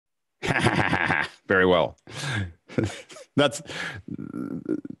Very well. That's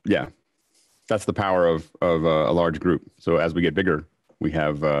yeah. That's the power of a large group. So as we get bigger, we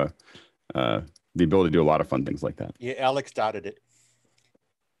have the ability to do a lot of fun things like that. Yeah, Alex dotted it.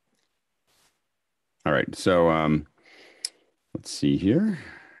 All right. So let's see here.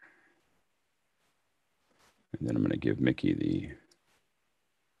 And then I'm going to give Mickey the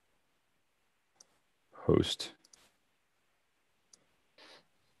host.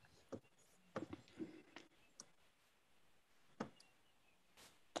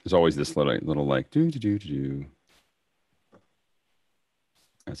 There's always this little like do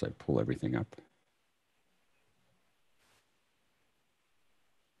as I pull everything up.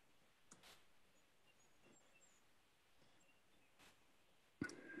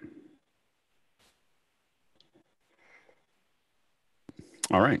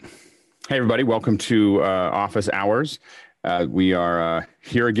 All right. Hey, everybody. Welcome to Office Hours. We are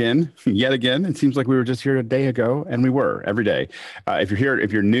here again, yet again. It seems like we were just here a day ago, and we were every day. If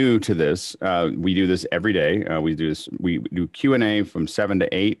you're new to this, we do this every day. We do Q&A from 7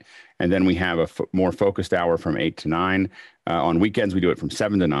 to 8, and then we have a more focused hour from 8 to 9. On weekends, we do it from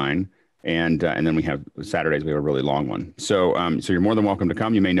 7 to 9. And then we have Saturdays, we have a really long one. So you're more than welcome to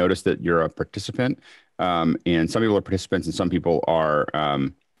come. You may notice that you're a participant, and some people are participants and some people are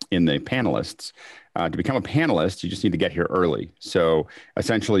in the panelists. To become a panelist, you just need to get here early. So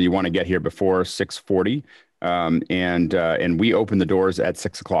essentially, you want to get here before 6:40, and we open the doors at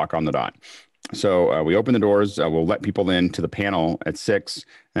 6 o'clock on the dot. So we open the doors. We'll let people into the panel at 6,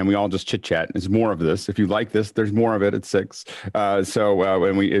 and we all just chit chat. There's more of this. If you like this, there's more of it at 6. It's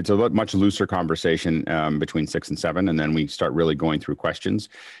a much looser conversation between 6 and 7, and then we start really going through questions.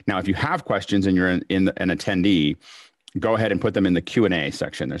 Now, if you have questions and you're an attendee, go ahead and put them in the Q&A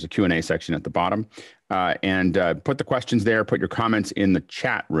section. There's a Q&A section at the bottom, and put the questions there. Put your comments in the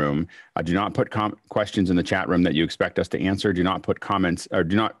chat room. Do not put questions in the chat room that you expect us to answer. Do not put comments, or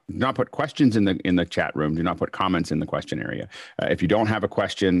do not put questions in the chat room. Do not put comments in the question area. If you don't have a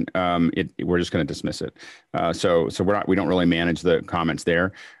question, we're just going to dismiss it. So we don't really manage the comments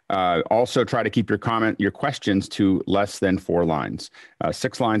there. Also, try to keep your questions to less than 4 lines.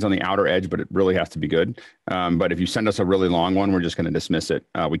 6 lines on the outer edge, but it really has to be good. But if you send us a really long one, we're just going to dismiss it.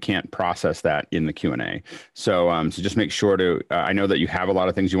 We can't process that in the Q&A. So just make sure to. I know that you have a lot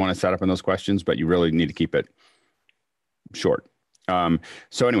of things you want to set up in those questions, but you really need to keep it short.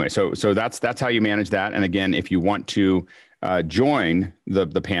 So anyway, so that's how you manage that. And again, if you want to join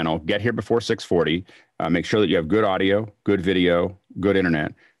the panel, get here before 6:40. Make sure that you have good audio, good video, good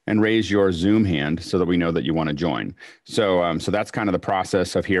internet, and raise your Zoom hand so that we know that you want to join. So that's kind of the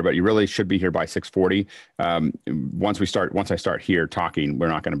process of here, but you really should be here by 6:40. Once I start here talking, we're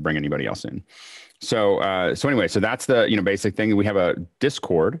not going to bring anybody else in. So anyway, so that's the basic thing. We have a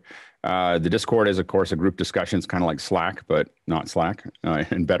Discord. The Discord is, of course, a group discussion. It's kind of like Slack, but not Slack,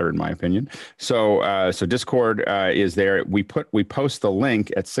 and better in my opinion. So Discord is there. We post the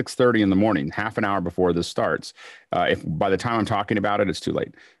link at 6:30 in the morning, half an hour before this starts. If by the time I'm talking about it, it's too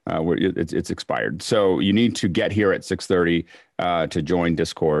late. It's expired. So you need to get here at 6:30 to join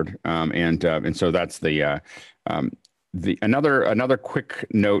Discord, and so that's the. Another quick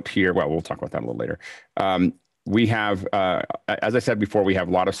note here. Well, we'll talk about that a little later. We have, as I said before, we have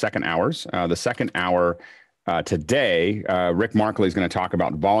a lot of second hours. The second hour today, Rick Markley is going to talk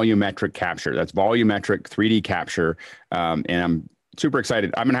about volumetric capture. That's volumetric 3D capture, and I'm super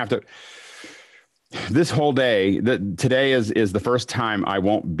excited. I'm going to have to. This whole day, today is the first time I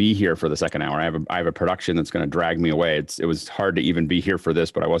won't be here for the second hour. I have a production that's going to drag me away. It was hard to even be here for this,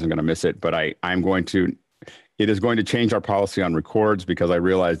 but I wasn't going to miss it. But I'm going to. It is going to change our policy on records because I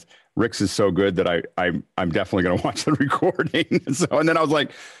realized Rick's is so good that I'm definitely going to watch the recording. And then I was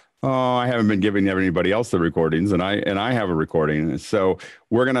like, oh, I haven't been giving everybody else the recordings, and I have a recording. So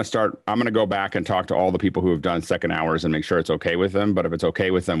we're going to start. I'm going to go back and talk to all the people who have done second hours and make sure it's okay with them. But if it's okay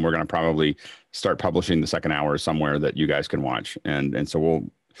with them, we're going to probably start publishing the second hours somewhere that you guys can watch. And so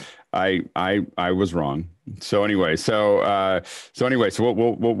I was wrong. So anyway, so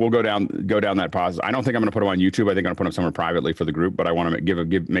we'll go down that process. I don't think I'm going to put them on YouTube. I think I'm going to put them somewhere privately for the group, but I want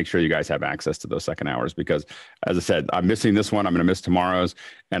to make sure you guys have access to those second hours because, as I said, I'm missing this one. I'm going to miss tomorrow's,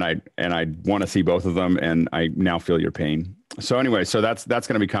 and I want to see both of them, and I now feel your pain. So anyway, so that's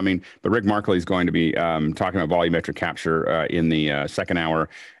going to be coming. But Rick Markley is going to be talking about volumetric capture in the second hour.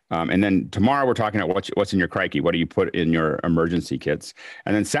 And then tomorrow we're talking about what's in your crikey. What do you put in your emergency kits?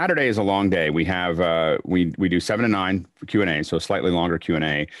 And then Saturday is a long day. We have we do 7 to 9 Q&A, so a slightly longer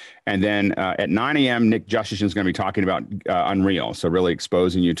Q&A. And then at 9 a.m., Nick Justin is going to be talking about Unreal. So really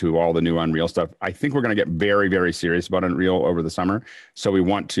exposing you to all the new Unreal stuff. I think we're going to get very, very serious about Unreal over the summer. So we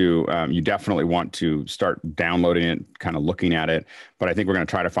want to, you definitely want to start downloading it, kind of looking at it. But I think we're going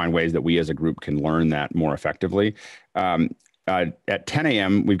to try to find ways that we as a group can learn that more effectively. At 10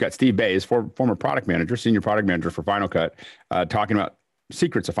 a.m., we've got Steve Bays, former product manager, senior product manager for Final Cut, talking about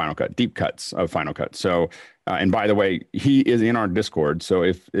secrets of Final Cut, deep cuts of Final Cut. So, and by the way, he is in our Discord, so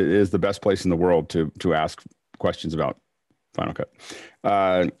if it is the best place in the world to ask questions about Final Cut.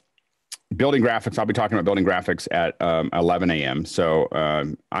 Building graphics, I'll be talking about building graphics at 11 a.m. So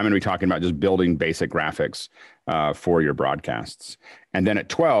I'm going to be talking about just building basic graphics for your broadcasts. And then at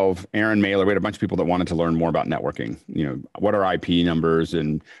 12, Aaron Mailer, we had a bunch of people that wanted to learn more about networking. You know, what are IP numbers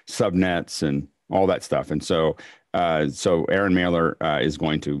and subnets and all that stuff. And so Aaron Mailer is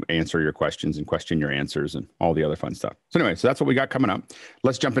going to answer your questions and question your answers and all the other fun stuff. So anyway, so that's what we got coming up.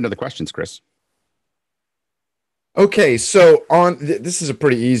 Let's jump into the questions, Chris. Okay, so on this is a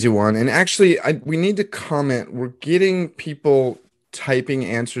pretty easy one, and actually, we need to comment. We're getting people typing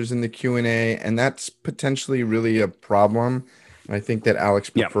answers in the Q&A, and that's potentially really a problem. And I think that Alex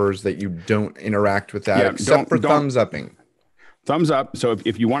prefers that you don't interact with that, except for thumbs upping. Thumbs up. So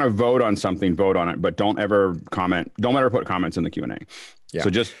if you want to vote on something, vote on it, but don't ever comment. Don't ever put comments in the Q&A. Yeah. So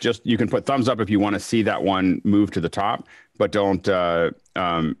just you can put thumbs up if you want to see that one move to the top, but don't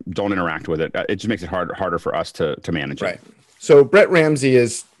interact with it. It just makes it harder for us to manage it. Right. So Brett Ramsey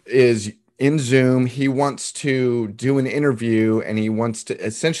is in Zoom. He wants to do an interview, and he wants to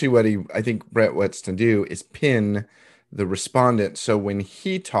essentially I think Brett wants to do is pin the respondent. So when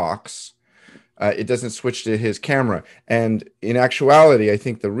he talks, it doesn't switch to his camera. And in actuality, I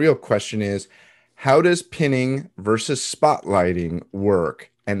think the real question is, how does pinning versus spotlighting work?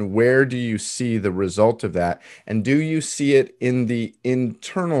 And where do you see the result of that? And do you see it in the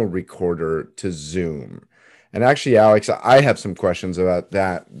internal recorder to Zoom? And actually, Alex, I have some questions about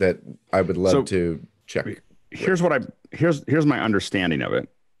that I would love to check. Here's my understanding of it,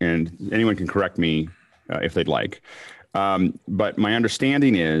 and anyone can correct me if they'd like. But my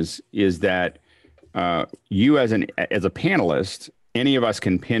understanding is that you as a panelist, any of us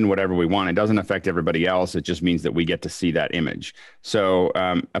can pin whatever we want. It doesn't affect everybody else. It just means that we get to see that image. So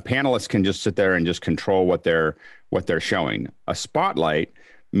a panelist can just sit there and just control what they're showing. A spotlight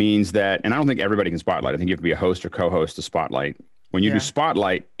means that, and I don't think everybody can spotlight. I think you have to be a host or co-host to spotlight. When you do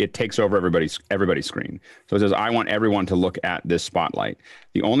spotlight, it takes over everybody's screen. So it says, I want everyone to look at this spotlight.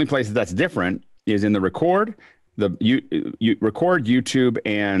 The only place that's different is in the record. You record, YouTube,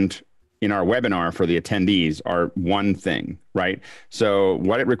 and in our webinar for the attendees are one thing, right? So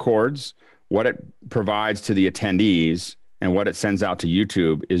what it records, what it provides to the attendees, and what it sends out to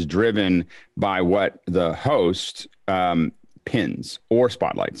YouTube is driven by what the host pins or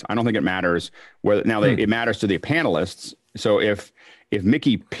spotlights. I don't think it matters whether it matters to the panelists. So if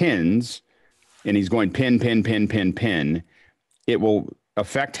Mickey pins and he's going pin, it will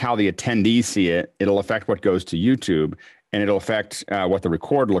affect how the attendees see it. It'll affect what goes to YouTube, and it'll affect what the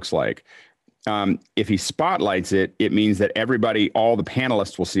record looks like. If he spotlights it, it means that all the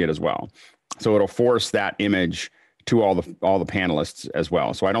panelists will see it as well. So it'll force that image to all the panelists as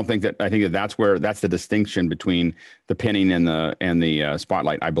well. So I think that that's the distinction between the pinning and the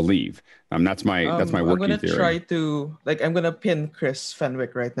spotlight, I believe. That's my working theory. I'm gonna try to I'm gonna pin Chris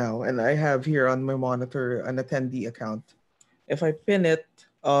Fenwick right now, and I have here on my monitor an attendee account. If I pin it,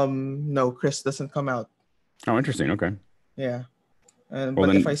 no, Chris doesn't come out. Oh, interesting. Okay. Yeah,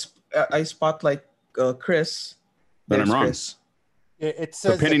 but if I spotlight Chris, then I'm wrong. Chris. It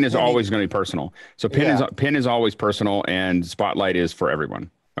says so pinning is always going to be personal. So pin is always personal, and spotlight is for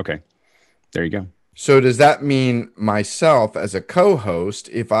everyone. Okay, there you go. So does that mean myself as a co-host,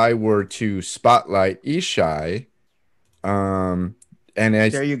 if I were to spotlight Ishai, and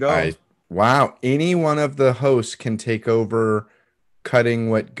there you go. Wow, any one of the hosts can take over cutting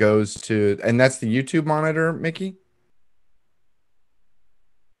what goes to, and that's the YouTube monitor, Mickey?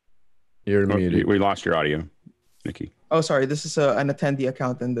 You're muted. We lost your audio, Mickey. Oh, sorry. This is an attendee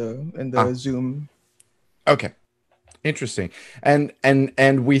account in the Zoom. Okay, interesting. And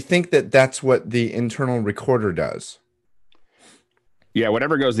we think that that's what the internal recorder does. Yeah,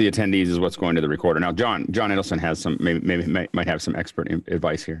 whatever goes to the attendees is what's going to the recorder. Now, John Edelson has some might have some expert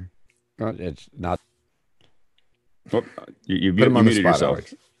advice here. It's not. Oh, you muted yourself.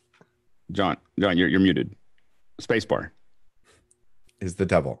 Alex. John, you're muted. Spacebar is the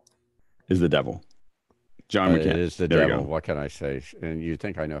devil. John, we It can't. is the There we devil. go. What can I say? And you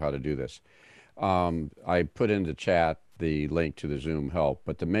think I know how to do this. I put in the chat the link to the Zoom help,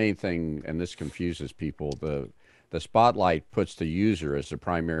 but the main thing, and this confuses people, the spotlight puts the user as the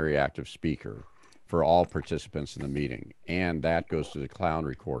primary active speaker for all participants in the meeting, and that goes to the cloud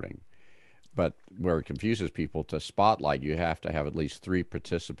recording. But where it confuses people, to spotlight, you have to have at least 3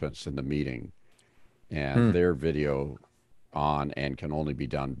 participants in the meeting and their video on, and can only be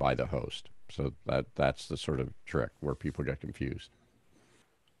done by the host. So that's the sort of trick where people get confused.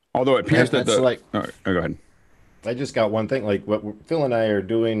 Although it appears that That's the like- oh, go ahead. I just got one thing. Like what Phil and I are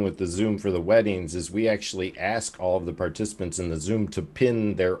doing with the Zoom for the weddings is we actually ask all of the participants in the Zoom to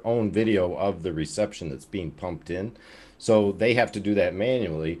pin their own video of the reception that's being pumped in. So they have to do that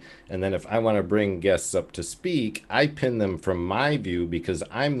manually. And then if I want to bring guests up to speak, I pin them from my view because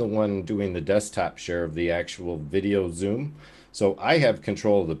I'm the one doing the desktop share of the actual video Zoom. So I have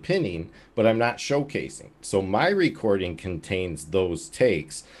control of the pinning, but I'm not showcasing. So my recording contains those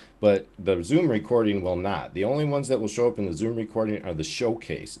takes, but the Zoom recording will not. The only ones that will show up in the Zoom recording are the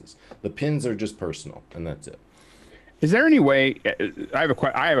showcases. The pins are just personal, and that's it. Is there any way? I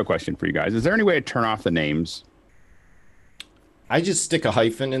have a question for you guys. Is there any way to turn off the names? I just stick a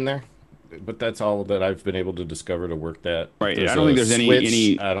hyphen in there, but that's all that I've been able to discover to work that. Right. There's I don't think a there's switch.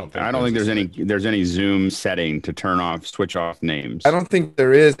 any. I don't think there's any Zoom setting to switch off names. I don't think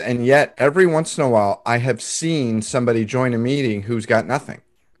there is, and yet every once in a while I have seen somebody join a meeting who's got nothing.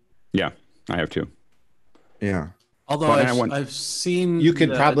 Yeah, I have too. Yeah. Although Well, I've seen You could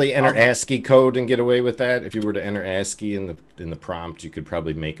the- probably enter ASCII code and get away with that. If you were to enter ASCII in the prompt, you could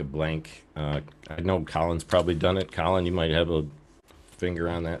probably make a blank. I know Colin's probably done it. Colin, you might have a finger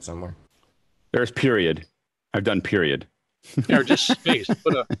on that somewhere. There's period. I've done period. Or just space.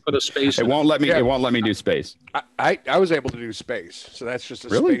 Put a space. It in won't let me. Yeah. It won't let me do space. I was able to do space, so that's just a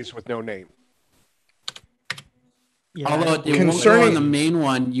Really? space with no name. Although it won't go Concerning- on the main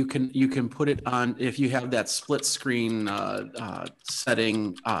one, you can put it on if you have that split screen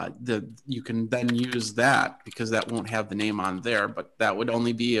setting. You can then use that because that won't have the name on there. But that would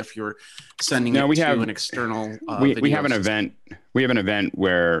only be if you're sending No, it we to have- an external. We video have an system. event. We have an event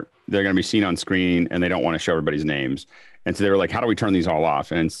where they're going to be seen on screen, and they don't want to show everybody's names. And so they were like, "How do we turn these all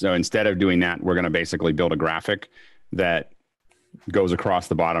off?" And so instead of doing that, we're going to basically build a graphic that goes across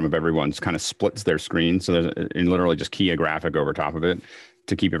the bottom of everyone's, kind of splits their screen. So and literally just key a graphic over top of it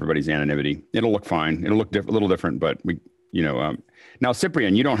to keep everybody's anonymity. It'll look fine. It'll look a little different, but now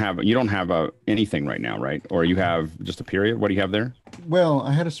Cyprian, you don't have anything right now, right? Or you have just a period. What do you have there? Well,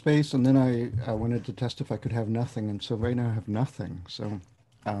 I had a space, and then I wanted to test if I could have nothing, and so right now I have nothing. So,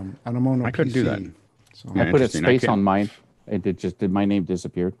 and I'm on a I couldn't do that. PC, So Yeah, I put a interesting. I space can't- on mine. Did my name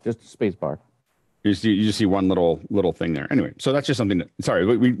disappear? Just a space bar. You just see one little thing there. Anyway, so that's just something that. Sorry,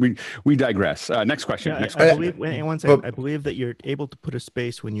 we digress. Next question. Yeah, Next I question. believe. Wait, one second. I believe that you're able to put a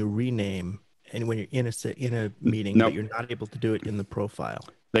space when you rename, and when you're in a meeting, Nope. but you're not able to do it in the profile.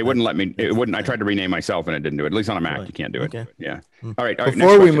 They wouldn't let me. It wouldn't. I tried to rename myself and it didn't do it. At least on a Mac, Really? you can't do it. Okay. Yeah. All right. next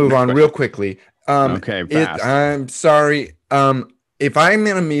Before we question, move next on, question. real quickly. Okay, fast. I'm sorry. If I'm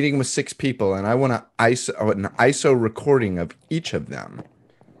in a meeting with 6 people and I want an ISO recording of each of them,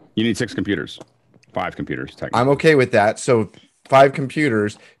 You need 6 computers, 5 computers. Technically. I'm okay with that. So 5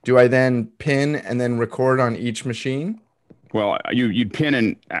 computers. Do I then pin and then record on each machine? Well, you'd pin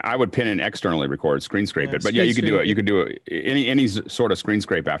and I would pin and externally record, screen scrape Yeah, it. But yeah, you could do screen it. You could do it. Any sort of screen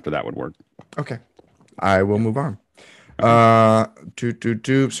scrape after that would work. Okay. I will move on.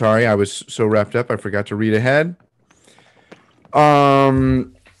 Sorry, I was so wrapped up. I forgot to read ahead.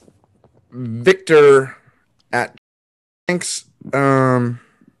 Victor at thanks.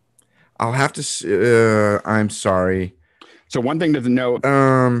 I'll have to. I'm sorry. So one thing to note.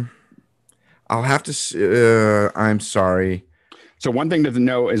 I'll have to. I'm sorry. So one thing to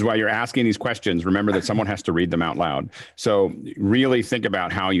know is while you're asking these questions, remember that someone has to read them out loud. So really think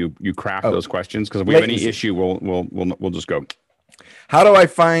about how you craft those questions, because if we have any issue, we'll just go. How do I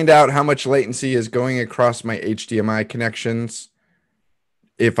find out how much latency is going across my HDMI connections?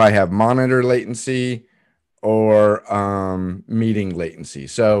 If I have monitor latency or meeting latency.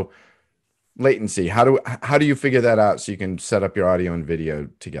 So latency, how do you figure that out so you can set up your audio and video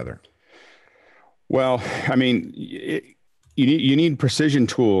together? Well, I mean, you need precision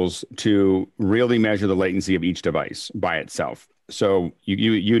tools to really measure the latency of each device by itself. So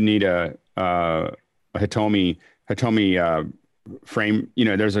you need a Hitomi frame.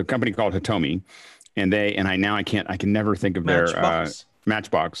 There's a company called Hitomi, and I can never think of their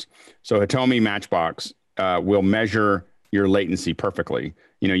Matchbox. So Hitomi Matchbox will measure your latency perfectly.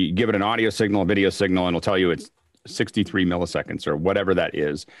 You give it an audio signal, a video signal, and it'll tell you it's 63 milliseconds or whatever that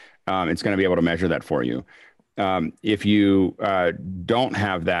is. It's going to be able to measure that for you. If you don't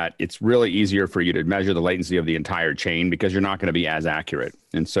have that, it's really easier for you to measure the latency of the entire chain because you're not going to be as accurate.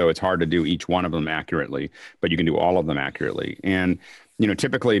 And so it's hard to do each one of them accurately, but you can do all of them accurately. And,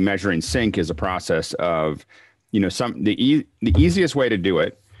 typically measuring sync is a process of, the easiest way to do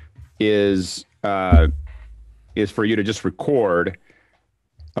it is for you to just record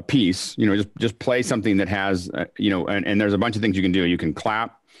a piece, just play something that has, and there's a bunch of things you can do. You can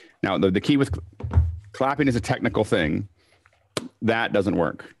clap. Now, the key with clapping is a technical thing. That doesn't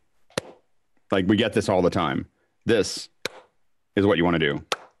work. Like we get this all the time. This is what you want to do.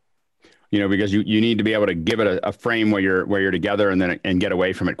 Because you need to be able to give it a frame where you're together and get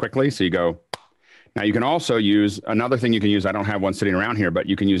away from it quickly. So you go. Now you can also use another thing you can use. I don't have one sitting around here, but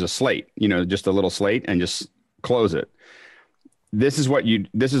you can use a slate, just a little slate and just close it. This is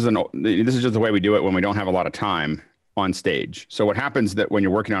just the way we do it when we don't have a lot of time on stage. So what happens that when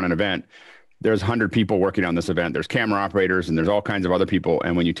you're working on an event, there's 100 people working on this event. There's camera operators and there's all kinds of other people.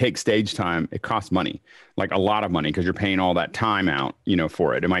 And when you take stage time, it costs money, like a lot of money, because you're paying all that time out,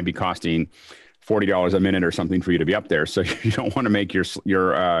 for it. It might be costing $40 a minute or something for you to be up there. So you don't want to make your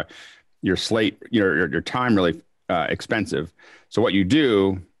slate, your time really expensive. So what you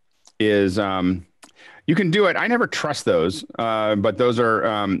do is you can do it. I never trust those, but those are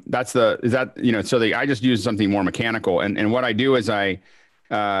I just use something more mechanical. And what I do is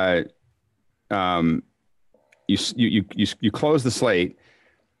you close the slate,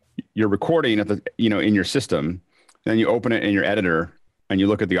 you're recording at the, in your system, then you open it in your editor and you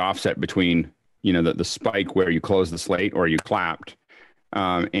look at the offset between, the spike where you close the slate or you clapped,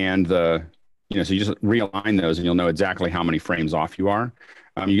 and so you just realign those and you'll know exactly how many frames off you are.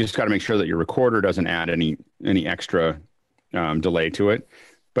 You just got to make sure that your recorder doesn't add any extra delay to it,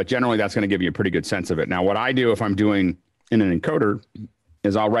 but generally that's going to give you a pretty good sense of it. Now, what I do if I'm doing in an encoder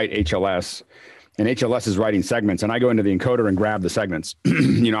is I'll write HLS, and HLS is writing segments, and I go into the encoder and grab the segments.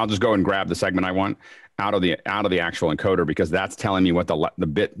 I'll just go and grab the segment I want out of the actual encoder because that's telling me what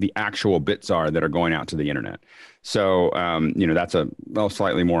the actual bits are that are going out to the internet. So that's a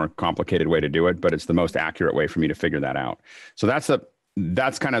slightly more complicated way to do it, but it's the most accurate way for me to figure that out. So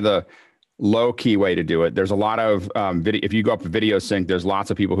that's kind of the low key way to do it. There's a lot of video. If you go up to Video Sync, there's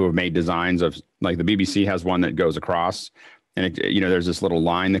lots of people who have made designs of, like the BBC has one that goes across. And there's this little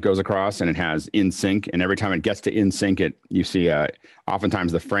line that goes across, and it has in sync. And every time it gets to in sync, you see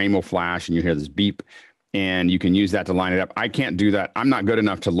oftentimes the frame will flash, and you hear this beep, and you can use that to line it up. I can't do that. I'm not good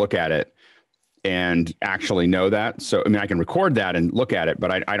enough to look at it and actually know that. So I can record that and look at it,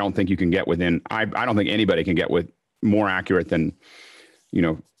 but I don't think you can get within. I don't think anybody can get with more accurate than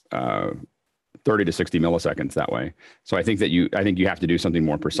 30 to 60 milliseconds that way. So I think you have to do something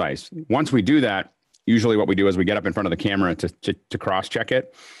more precise. Once we do that, usually what we do is we get up in front of the camera to cross-check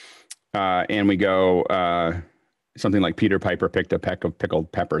it, and we go something like Peter Piper picked a peck of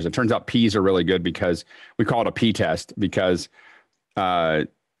pickled peppers. It turns out peas are really good because we call it a pea test because it's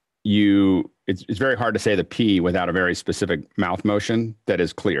very hard to say the P without a very specific mouth motion that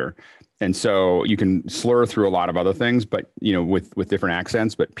is clear. And so you can slur through a lot of other things, but with different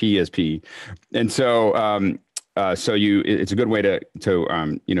accents, but P is P. And so it's a good way to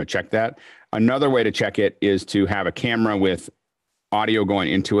check that. Another way to check it is to have a camera with audio going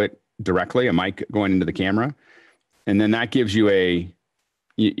into it directly, a mic going into the camera. And then that gives you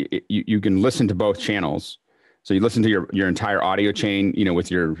you can listen to both channels. So you listen to your entire audio chain, with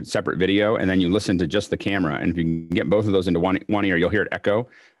your separate video, and then you listen to just the camera. And if you can get both of those into one ear, you'll hear it echo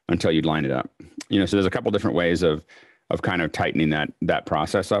until you'd line it up. So there's a couple different ways of kind of tightening that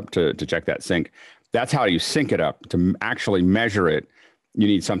process up to check that sync. That's how you sync it up. To actually measure it, you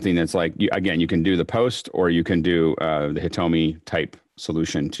need something that's like, you can do the post, or you can do the Hitomi type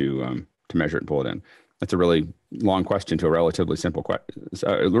solution to measure it and pull it in. That's a really long question to a relatively simple question.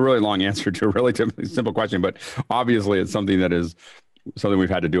 A really long answer to a relatively simple question, but obviously it's something we've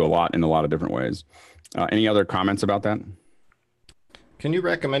had to do a lot in a lot of different ways. Any other comments about that? Can you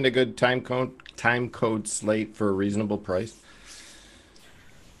recommend a good time code slate for a reasonable price?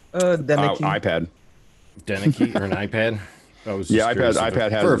 Denicky. iPad. Denicky or an iPad?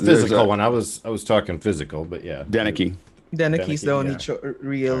 iPad has for a physical one. I was talking physical, but yeah. Denicky. Denicky's the only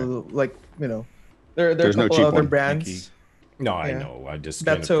real, There are a couple other brands. No, I know. I just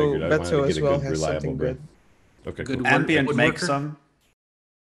kind of figured I wanted to get a good, reliable brand. Okay, cool. Ambient makes some,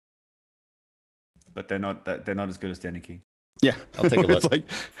 but they're not as good as Denicky. Yeah, I'll take a look.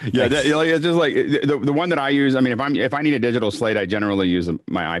 It's just like the one that I use. I mean, if I need a digital slate, I generally use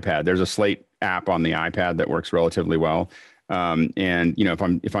my iPad. There's a Slate app on the iPad that works relatively well. And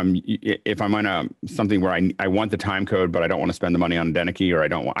if I'm on something where I want the time code, but I don't want to spend the money on a Dennekey, or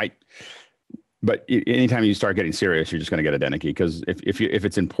but anytime you start getting serious, you're just going to get a Dennekey, because if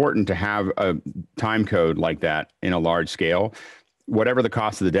it's important to have a time code like that in a large scale, whatever the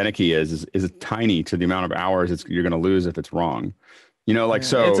cost of the Dennekey is tiny to the amount of hours you're going to lose if it's wrong. So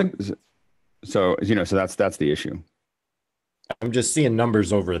that's the issue. I'm just seeing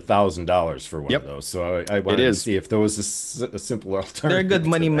numbers over $1,000 for one of those. So I wanted to see if there was a simple alternative. They're good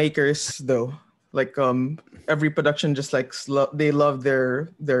money makers, though. Like every production, just like they love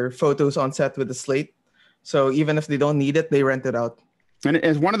their photos on set with the slate. So even if they don't need it, they rent it out. And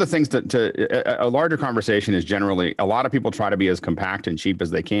it's one of the things to a larger conversation is generally a lot of people try to be as compact and cheap as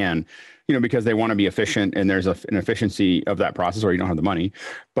they can, because they want to be efficient, and there's an efficiency of that process, or you don't have the money.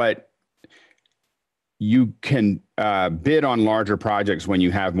 But you can bid on larger projects when you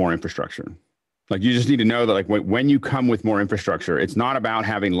have more infrastructure. Like, you just need to know that, like, when you come with more infrastructure, it's not about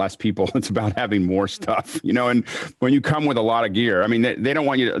having less people, it's about having more stuff, and when you come with a lot of gear, I mean, they don't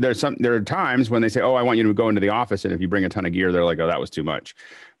want you to, there are times when they say, oh, I want you to go into the office, and if you bring a ton of gear, they're like, oh, that was too much.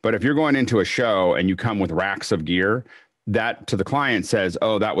 But if you're going into a show and you come with racks of gear, that to the client says,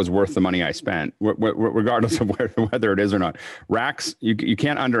 oh, that was worth the money I spent, regardless of whether it is or not. Racks, you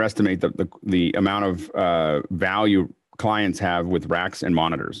can't underestimate the amount of value clients have with racks and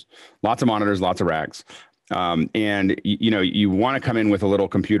monitors. Lots of monitors, lots of racks. And you want to come in with a little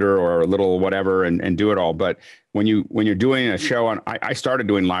computer or a little whatever and do it all. But when you're doing a show I started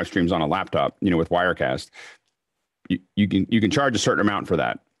doing live streams on a laptop, with Wirecast. You can charge a certain amount for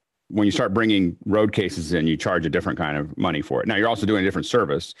that. When you start bringing road cases in, you charge a different kind of money for it. Now, you're also doing a different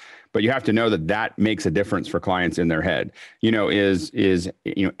service, but you have to know that makes a difference for clients in their head.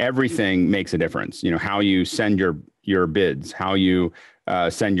 Everything makes a difference. How you send your bids, how you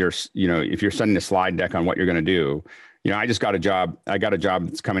send your, if you're sending a slide deck on what you're going to do. I just got a job. I got a job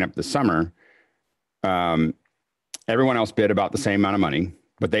that's coming up this summer. Everyone else bid about the same amount of money,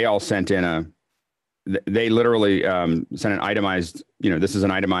 but they all sent in they literally sent an itemized, this is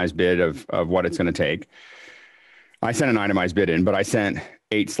an itemized bid of what it's going to take. I sent an itemized bid in, but I sent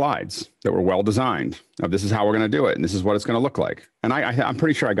 8 slides that were well designed of this is how we're going to do it, and this is what it's going to look like. And I'm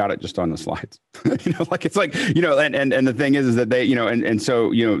pretty sure I got it just on the slides. It's like, and the thing is that they,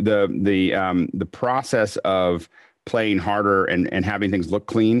 so the process of playing harder and having things look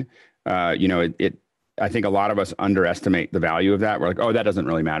clean, I think a lot of us underestimate the value of that. We're like, oh, that doesn't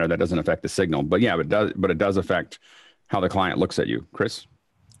really matter. That doesn't affect the signal. But yeah, but it does affect how the client looks at you. Chris?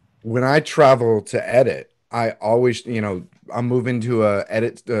 When I travel to edit, I always, I'm moving to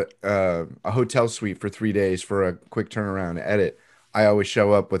a hotel suite for 3 days for a quick turnaround edit. I always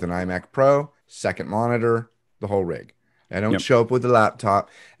show up with an iMac Pro, second monitor, the whole rig. I don't show up with a laptop,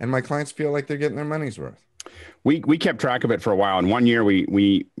 and my clients feel like they're getting their money's worth. We kept track of it for a while, and one year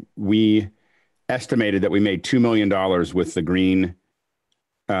we estimated that we made $2 million with the green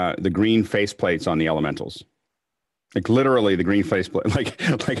faceplates on the Elementals. Like literally the green faceplate, like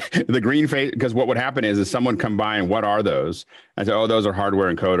the green face. Because what would happen is someone come by and what are those? I say, oh, those are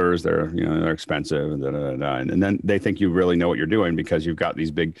hardware encoders. They're expensive, and then they think you really know what you're doing because you've got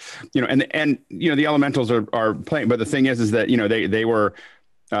these big, the Elementals are playing. But the thing is that they were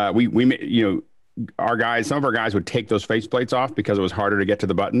our guys. Some of our guys would take those faceplates off because it was harder to get to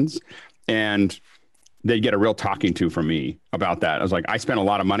the buttons. And they'd get a real talking to from me about that. I was like, I spent a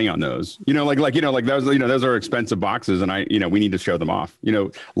lot of money on those, those are expensive boxes, and we need to show them off.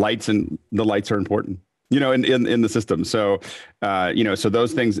 Lights are important, in the system. So, so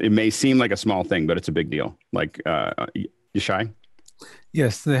those things, it may seem like a small thing, but it's a big deal. Like, Yishai?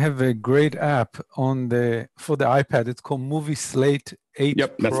 Yes, they have a great app for the iPad. It's called Movie Slate 8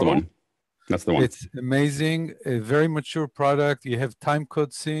 Yep, that's Pro. That's the one. It's amazing. A very mature product. You have time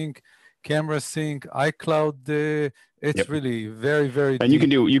code sync, camera sync, iCloud. It's really very, very. And deep.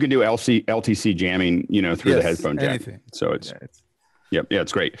 you can do LTC jamming, through the headphone jack. Anything. So it's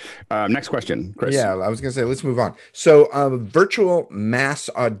great. Next question, Chris. Yeah, I was gonna say let's move on. So virtual mass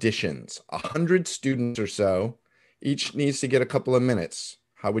auditions, 100 students or so, each needs to get a couple of minutes.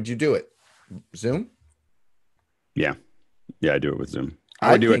 How would you do it? Zoom? Yeah, I do it with Zoom.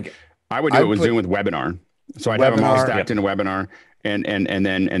 I would do it with Zoom with Webinar. So I'd have them all stacked in a webinar and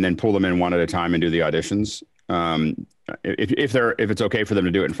then pull them in one at a time and do the auditions. If it's okay for them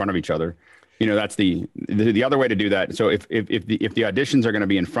to do it in front of each other, that's the other way to do that. So if the auditions are going to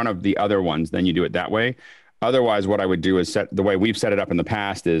be in front of the other ones, then you do it that way. Otherwise, what I would do is the way we've set it up in the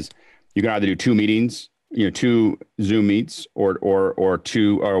past is you can either do 2 meetings, 2 Zoom meets or a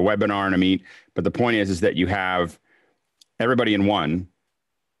webinar and a meet. But the point is that you have everybody in one.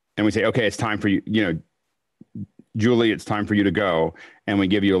 And we say, okay, it's time for you. Julie, it's time for you to go, and we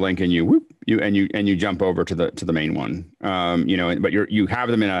give you a link, and you jump over to the main one. But you have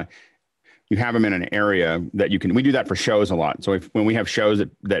them in an area that you can. We do that for shows a lot. So when we have shows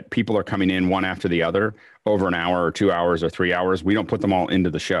that people are coming in one after the other over an hour or 2 hours or 3 hours, we don't put them all into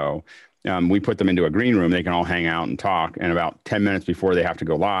the show. We put them into a green room. They can all hang out and talk. And about 10 minutes before they have to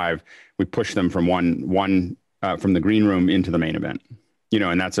go live, we push them from from the green room into the main event.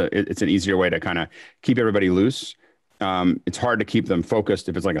 And it's an easier way to kind of keep everybody loose. It's hard to keep them focused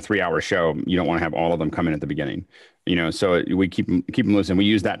if it's like a 3-hour show. You don't want to have all of them come in at the beginning, so we keep them loose, and we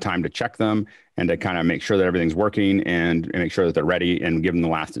use that time to check them and to kind of make sure that everything's working and make sure that they're ready and give them the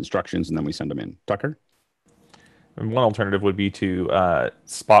last instructions, and then we send them in. Tucker? And one alternative would be to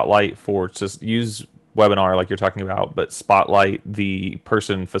spotlight just use webinar like you're talking about, but spotlight the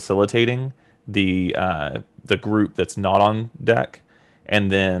person facilitating the group that's not on deck,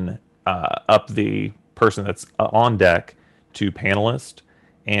 and then up the person that's on deck to panelist.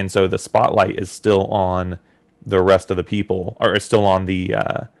 And so the spotlight is still on the rest of the people, or it's still on the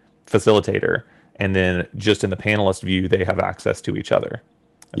facilitator. And then just in the panelist view, they have access to each other.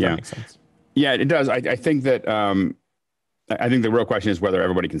 If that makes sense. Yeah, it does. I think that I think the real question is whether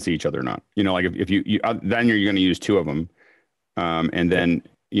everybody can see each other or not. Like if you then you're going to use 2 of them. And then,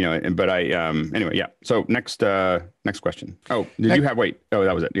 anyway, yeah. So next question. Oh, you have, wait. Oh,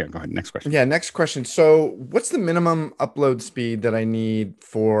 that was it. Yeah, go ahead. Next question. Yeah, next question. So what's the minimum upload speed that I need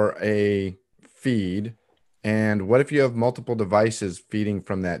for a feed? And what if you have multiple devices feeding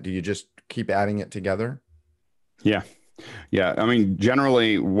from that? Do you just keep adding it together? Yeah. Yeah. I mean,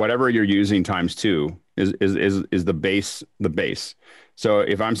 generally whatever you're using times 2 is the base. So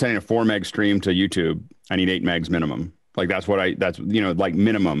if I'm sending a 4 meg stream to YouTube, I need 8 megs minimum. Like that's like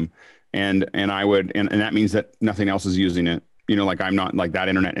minimum. And that means that nothing else is using it, like I'm not like that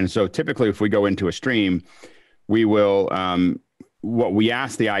internet. And so typically if we go into a stream, we will, what we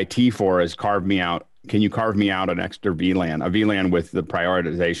ask the IT for is can you carve me out an extra VLAN, a VLAN with the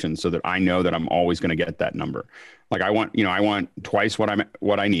prioritization so that I know that I'm always going to get that number. Like I want twice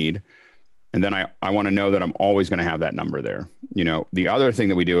what I need. And then I want to know that I'm always going to have that number there. The other thing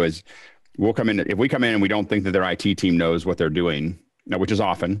that we do is if we come in and we don't think that their IT team knows what they're doing, which is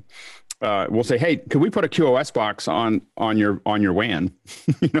often, we'll say, hey, could we put a QoS box on your WAN?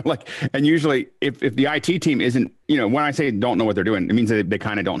 And usually if the IT team isn't, when I say don't know what they're doing, it means they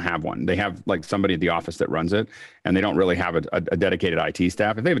kind of don't have one. They have like somebody at the office that runs it, and they don't really have a dedicated IT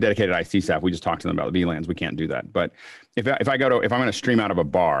staff. If they have a dedicated IT staff, we just talk to them about the VLANs. We can't do that. But if I'm going to stream out of a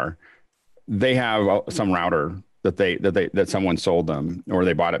bar, they have some router that someone sold them, or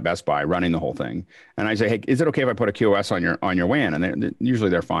they bought at Best Buy running the whole thing. And I say, hey, is it okay if I put a QoS on your WAN? And usually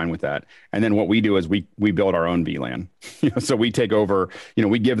they're fine with that. And then what we do is we build our own VLAN. So we take over,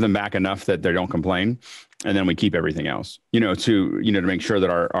 we give them back enough that they don't complain. And then we keep everything else, to make sure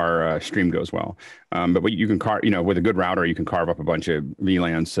that our stream goes well. But you can with a good router, you can carve up a bunch of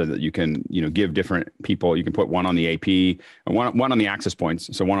VLANs so that you can, give different people. You can put one on the AP, one on the access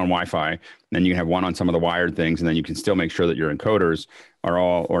points, so one on Wi-Fi. Then you can have one on some of the wired things, and then you can still make sure that your encoders are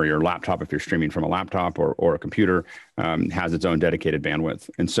all, or your laptop, if you're streaming from a laptop or a computer, has its own dedicated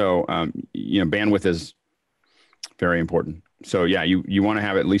bandwidth. And so, bandwidth is very important. So yeah, you want to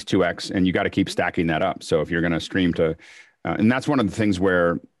have at least 2x, and you got to keep stacking that up. So if you're going to stream to, and that's one of the things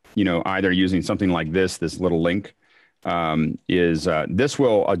where, either using something like this little link, this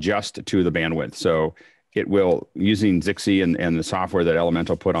will adjust to the bandwidth. So it will, using Zixi and the software that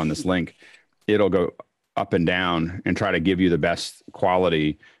Elemental put on this link, it'll go up and down and try to give you the best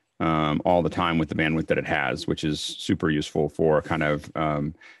quality all the time with the bandwidth that it has, which is super useful for kind of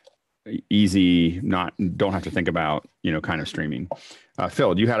easy, don't have to think about, kind of streaming.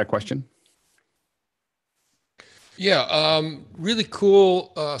 Phil, you had a question? Yeah, really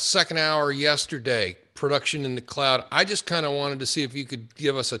cool second hour yesterday, production in the cloud. I just kind of wanted to see if you could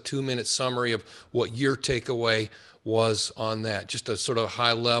give us a 2-minute summary of what your takeaway was on that. Just a sort of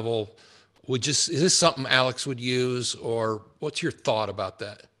high level. Is this something Alex would use, or what's your thought about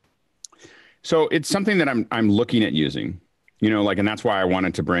that? So it's something that I'm looking at using. And that's why I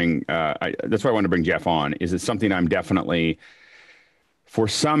wanted to bring Jeff on. Is it something I'm definitely, for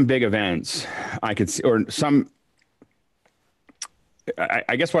some big events, I could see, or some.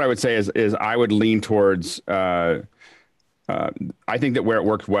 I guess what I would say is I would lean towards. I think that where it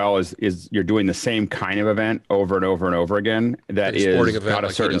works well is you're doing the same kind of event over and over and over again. That is got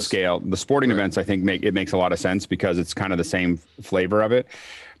a certain scale. The sporting events, I think, makes a lot of sense because it's kind of the same flavor of it.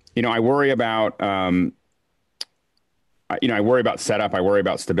 I worry about. I worry about setup. I worry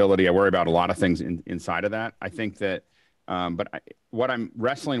about stability. I worry about a lot of things inside of that. I think that But what I'm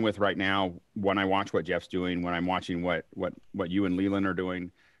wrestling with right now, when I watch what Jeff's doing, when I'm watching what you and Leland are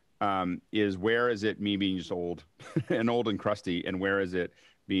doing, is where is it me being just old and crusty, and where is it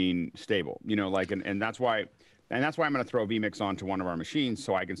being stable? You know, like, and that's why I'm going to throw vMix onto one of our machines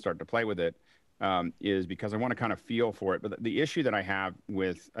so I can start to play with it. Is because I want to kind of feel for it. But the issue that I have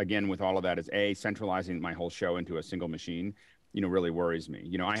with all of that is centralizing my whole show into a single machine, you know, really worries me.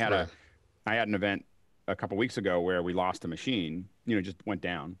 You know, I had an event a couple weeks ago where we lost a machine, you know, just went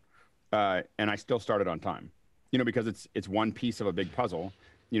down, and I still started on time, you know, because it's one piece of a big puzzle,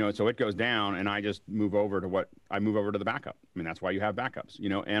 you know, so it goes down and I just move over to the backup. I mean, that's why you have backups, you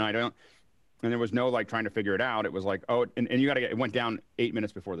know, and there was no like trying to figure it out. It was like, oh, and you it went down 8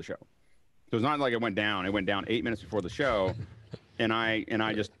 minutes before the show. So it's not like it went down 8 minutes before the show. And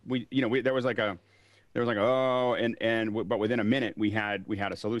there was like but within a minute we had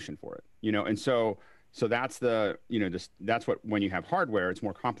a solution for it, you know? And so that's that's what, when you have hardware, it's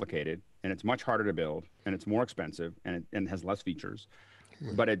more complicated and it's much harder to build and it's more expensive and it has less features,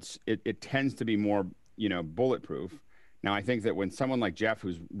 but it tends to be more, you know, bulletproof. Now, I think that when someone like Jeff,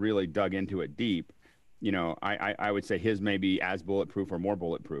 who's really dug into it deep, you know, I would say his may be as bulletproof or more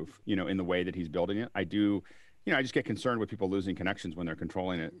bulletproof, you know, in the way that he's building it. I just get concerned with people losing connections when they're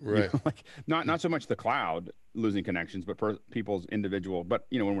controlling it. Right. You know, like not so much the cloud losing connections, but people's individual. But,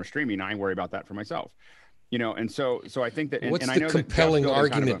 you know, when we're streaming, I worry about that for myself, you know? And so I think that, what's and the I know compelling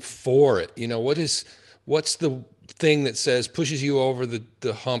argument for it? You know, what's the thing that pushes you over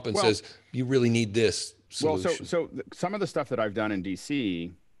the hump and says, you really need this solution? Well, so some of the stuff that I've done in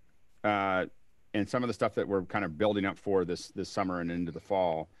DC, and some of the stuff that we're kind of building up for this summer and into the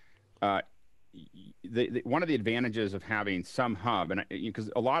fall, one of the advantages of having some hub, and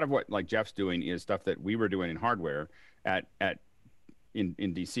because a lot of what like Jeff's doing is stuff that we were doing in hardware in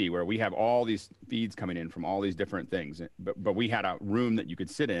DC, where we have all these feeds coming in from all these different things, but we had a room that you could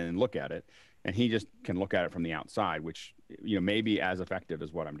sit in and look at it, and he just can look at it from the outside, which, you know, may be as effective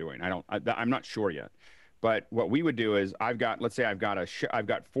as what I'm doing. I'm not sure yet. But what we would do is let's say I've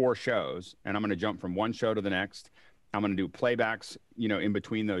got 4 shows, and I'm going to jump from one show to the next. I'm going to do playbacks, you know, in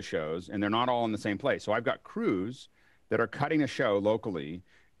between those shows, and they're not all in the same place. So I've got crews that are cutting a show locally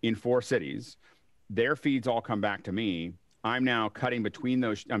in 4 cities. Their feeds all come back to me. I'm now cutting between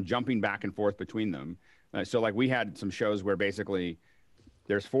those. I'm jumping back and forth between them. So like we had some shows where basically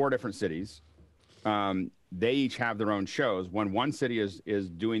there's 4 different cities. They each have their own shows. When one city is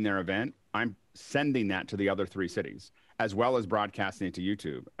doing their event, I'm sending that to the other 3 cities, as well as broadcasting it to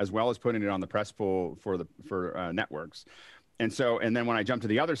YouTube, as well as putting it on the press pool for networks. And then when I jump to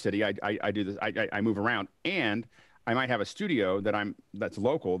the other city, I do this. I move around, and I might have a studio that's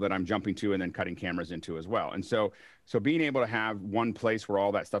local that I'm jumping to and then cutting cameras into as well. And so being able to have one place where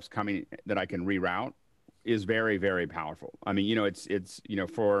all that stuff's coming that I can reroute is very, very powerful. I mean, you know, it's you know,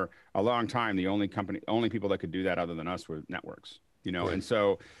 for a long time, the only people that could do that other than us were networks, you know. Right.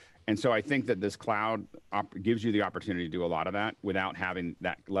 And so I think that this cloud gives you the opportunity to do a lot of that without having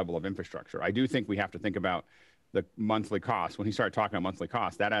that level of infrastructure. I do think we have to think about the monthly cost. When you start talking about monthly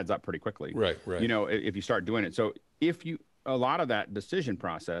cost, that adds up pretty quickly. Right. You know, if you start doing it. So a lot of that decision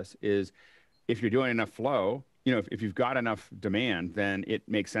process is, if you're doing enough flow, you know, if you've got enough demand, then it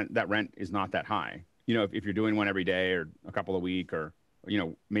makes sense that rent is not that high. You know, if you're doing one every day or a couple a week, or, you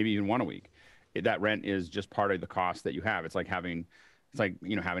know, maybe even one a week, that rent is just part of the cost that you have. It's like having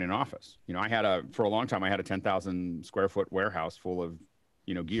an office. You know, for a long time, I had a 10,000 square foot warehouse full of,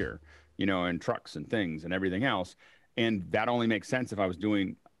 you know, gear, you know, and trucks and things and everything else. And that only makes sense if I was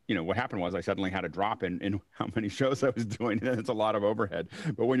doing, you know, what happened was I suddenly had a drop in how many shows I was doing, and it's a lot of overhead.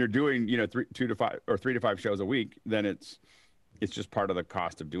 But when you're doing, you know, 3 to 5 shows a week, then it's just part of the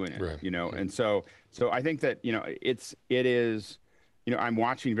cost of doing it, right. You know? And so I think that, you know, it is, you know, I'm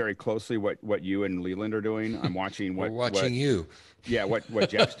watching very closely what you and Leland are doing. I'm watching what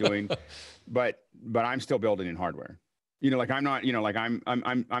Jeff's doing, but I'm still building in hardware. You know, like I'm not, you know, like I'm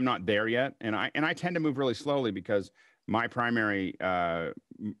not there yet, and I tend to move really slowly because my primary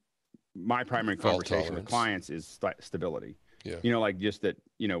conversation with clients is stability. Yeah. You know, like just that,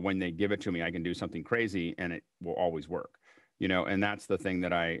 you know, when they give it to me, I can do something crazy and it will always work. You know, and that's the thing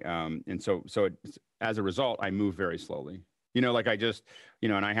that and so as a result, I move very slowly. You know, like I just, you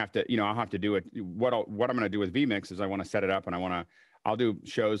know, and I have to, you know, I'll have to do it. What I'm going to do with vMix is I want to set it up, and I'll do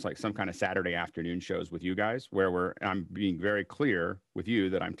shows like some kind of Saturday afternoon shows with you guys where I'm being very clear with you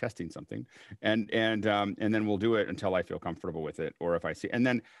that I'm testing something, and then we'll do it until I feel comfortable with it, or if I see, and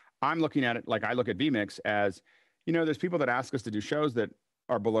then I'm looking at it like I look at vMix as, you know, there's people that ask us to do shows that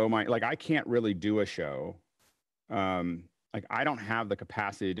are below like I can't really do a show. Like I don't have the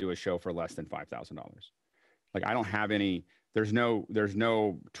capacity to do a show for less than $5,000. Like I don't have any, there's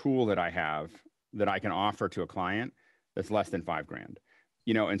no tool that I have that I can offer to a client that's less than $5,000,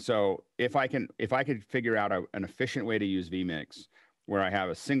 you know? And so if I could figure out an efficient way to use vMix where I have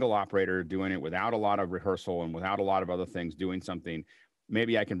a single operator doing it without a lot of rehearsal and without a lot of other things doing something,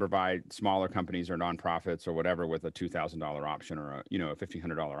 maybe I can provide smaller companies or nonprofits or whatever with a $2,000 option or a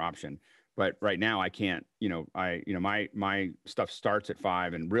 $1,500 option. But right now I can't, my stuff starts at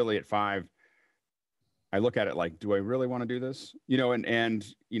 5, and really at 5, I look at it like, do I really want to do this? And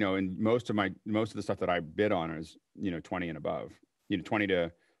most of the stuff that I bid on is, 20 and above, 20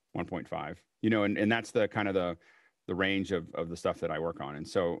 to 1.5, and that's the kind of the range of the stuff that I work on. And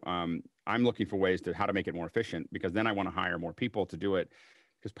so I'm looking for ways to how to make it more efficient, because then I want to hire more people to do it.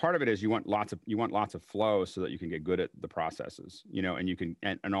 Because part of it is you want lots of flow so that you can get good at the processes, and you can,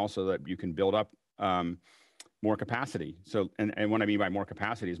 and also that you can build up more capacity. So, and what I mean by more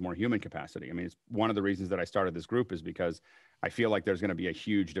capacity is more human capacity. I mean, it's one of the reasons that I started this group is because I feel like there's going to be a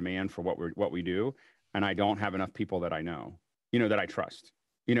huge demand for what we do. And I don't have enough people that I know, that I trust,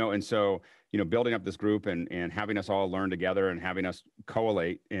 and so, building up this group and having us all learn together and having us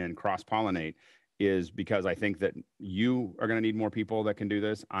collate and cross-pollinate is because I think that you are going to need more people that can do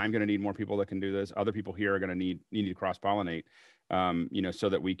this. I'm going to need more people that can do this. Other people here are going to need to cross-pollinate, so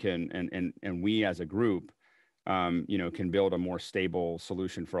that we can, and we as a group, can build a more stable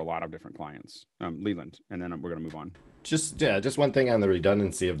solution for a lot of different clients. Leland, and then we're going to move on. Just one thing on the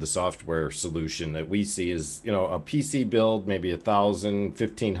redundancy of the software solution that we see is, a PC build, maybe 1,000,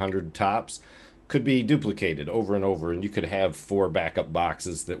 1,500 tops, could be duplicated over and over, and you could have 4 backup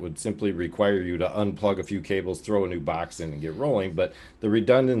boxes that would simply require you to unplug a few cables, throw a new box in, and get rolling. But the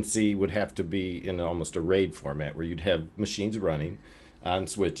redundancy would have to be in almost a RAID format, where you'd have machines running on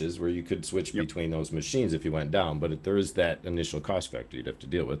switches where you could switch between those machines if you went down. But there is that initial cost factor you'd have to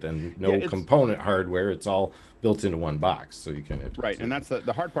deal with, and no component hardware. It's all built into one box, so you can right. And that's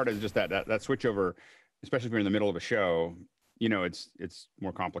the hard part, is just that switch over, especially if you're in the middle of a show. It's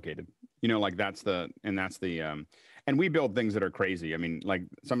more complicated. Like and we build things that are crazy. I mean, like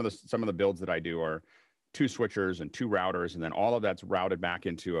some of the builds that I do are 2 switchers and 2 routers, and then all of that's routed back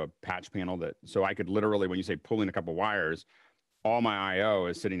into a patch panel so I could literally, when you say pulling a couple wires, all my IO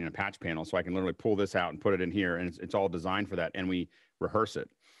is sitting in a patch panel, so I can literally pull this out and put it in here, and it's all designed for that, and we rehearse it.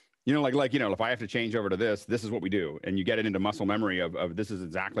 If I have to change over to this is what we do, and you get it into muscle memory of this is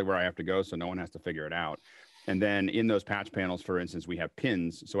exactly where I have to go, so no one has to figure it out. And then in those patch panels, for instance, we have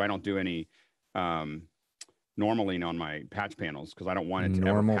pins, so I don't do any normaling on my patch panels, because I don't want it to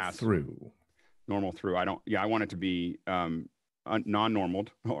ever pass through. Normal through. I want it to be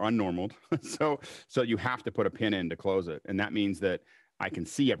non-normaled or unnormaled. so you have to put a pin in to close it, and that means that I can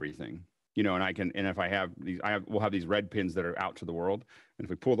see everything, and if I have these, we'll have these red pins that are out to the world, and if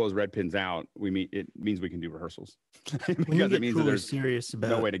we pull those red pins out, it means we can do rehearsals. Because it means that there's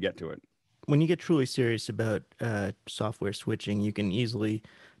no way to get to it. When you get truly serious about software switching, you can easily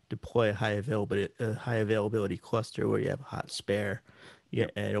deploy a high availability cluster where you have a hot spare.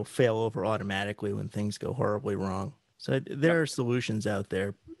 And it'll fail over automatically when things go horribly wrong. So there are solutions out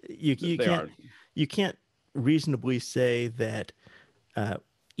there. You can't reasonably say that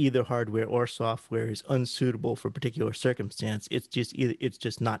either hardware or software is unsuitable for a particular circumstance. It's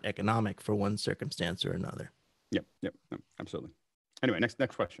just not economic for one circumstance or another. Yep, no, absolutely. Anyway,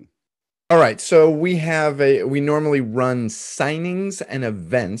 next question. All right, so we normally run signings and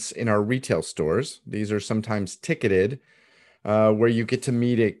events in our retail stores. These are sometimes ticketed, where you get to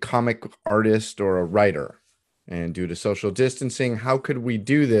meet a comic artist or a writer. And due to social distancing, how could we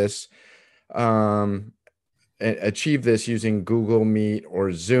do this, achieve this using Google Meet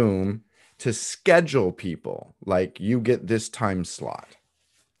or Zoom to schedule people? Like, you get this time slot.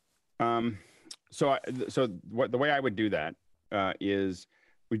 So the way I would do that is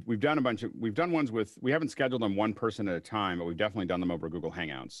we've done ones with, we haven't scheduled them one person at a time, but we've definitely done them over Google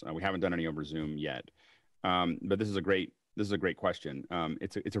Hangouts. We haven't done any over Zoom yet. But this is a great question.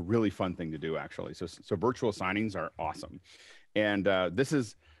 It's a really fun thing to do, actually. So virtual signings are awesome. And this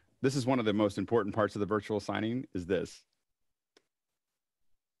is one of the most important parts of the virtual signing is this.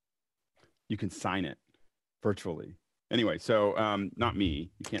 You can sign it virtually. Anyway, so not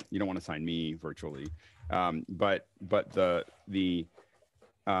me. You don't want to sign me virtually. But the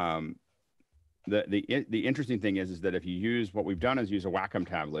interesting thing is that if you use, what we've done is use a Wacom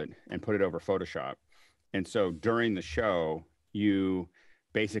tablet and put it over Photoshop. And so during the show, you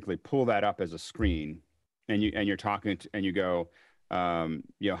basically pull that up as a screen, and you're talking and you go,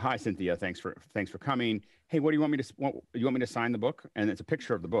 hi Cynthia, thanks for coming. Hey, what do you want me to sign the book? And it's a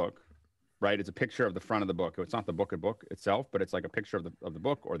picture of the book, right? It's a picture of the front of the book. It's not the book itself, but it's like a picture of the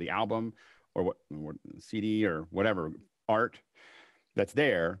book or the album or what CD or whatever art that's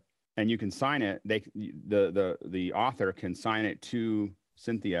there, and you can sign it. The author can sign it to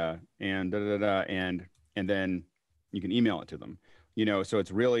Cynthia and and then you can email it to them. So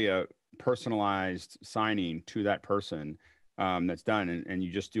it's really a personalized signing to that person that's done, and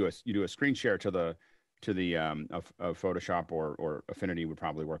you just do a screen share to the of Photoshop or Affinity would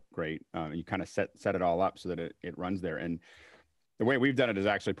probably work great. You kind of set it all up so that it runs there. And the way we've done it is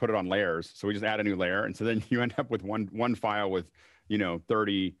actually put it on layers. So we just add a new layer, and so then you end up with one file with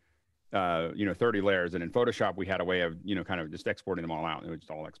 30 layers. And in Photoshop we had a way of kind of just exporting them all out. It was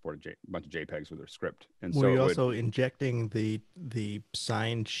just all exported a bunch of JPEGs with their script. And were so you also injecting the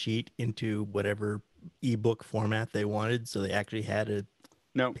signed sheet into whatever ebook format they wanted, so they actually had a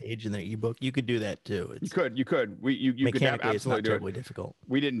page in their ebook? You could do that too. You could you could mechanically, it's not absolutely do terribly it. difficult.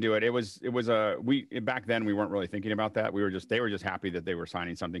 We didn't do it. It was back then we weren't really thinking about that. They were just happy that they were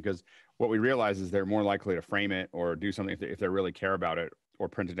signing something, because what we realized is they're more likely to frame it or do something if they really care about it, or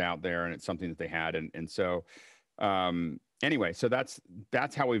print it out there and it's something that they had. And so anyway, so that's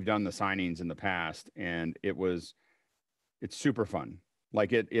how we've done the signings in the past, and it's super fun.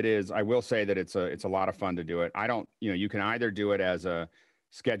 Like it is. I will say that it's a lot of fun to do it. You can either do it as a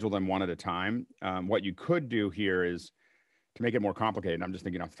schedule them one at a time. What you could do here is, to make it more complicated, and I'm just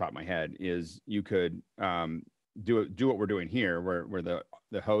thinking off the top of my head, is you could do what we're doing here, where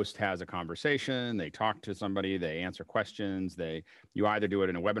the host has a conversation, they talk to somebody, they answer questions. You either do it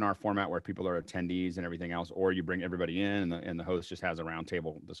in a webinar format where people are attendees and everything else, or you bring everybody in and the host just has a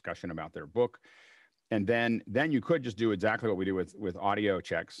roundtable discussion about their book. And then you could just do exactly what we do with audio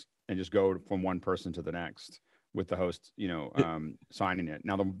checks and just go from one person to the next, with the host, signing it.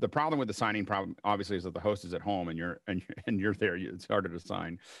 Now, the problem with the signing problem, obviously, is that the host is at home and you're there. It's harder to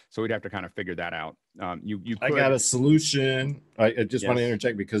sign. So we'd have to kind of figure that out. I got a solution. I just want to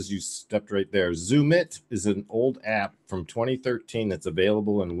interject because you stepped right there. Zoomit is an old app from 2013 that's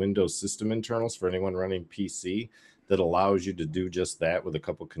available in Windows system internals for anyone running PC, that allows you to do just that with a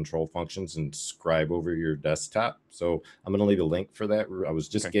couple control functions and scribe over your desktop. So I'm going to leave a link for that. I was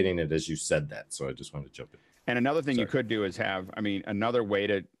just getting it as you said that, so I just wanted to jump in. And another thing you could do is another way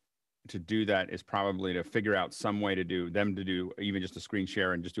to do that is probably to figure out some way to do even just a screen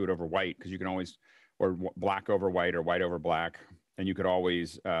share and just do it over white, because you can always, or black over white or white over black, and you could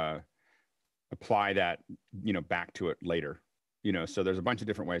always apply that back to it later. So there's a bunch of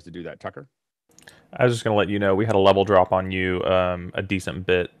different ways to do that. Tucker? I was just going to let you know we had a level drop on you a decent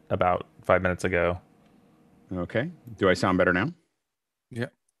bit about 5 minutes ago. Okay. Do I sound better now? Yeah.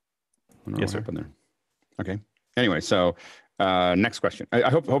 Yes, sir. There. Okay. Anyway, so next question.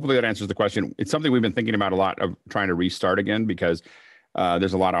 Hopefully that answers the question. It's something we've been thinking about a lot, of trying to restart again, because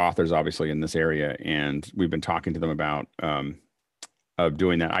there's a lot of authors obviously in this area, and we've been talking to them about of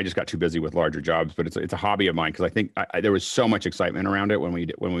doing that. I just got too busy with larger jobs, but it's a hobby of mine, because I think there was so much excitement around it when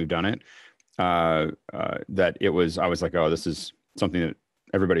we've done it, that I was like, oh, this is something that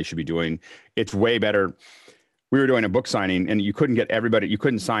everybody should be doing. It's way better. We were doing a book signing, and you couldn't get everybody. You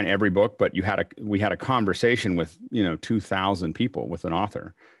couldn't sign every book, but we had a conversation with 2,000 people with an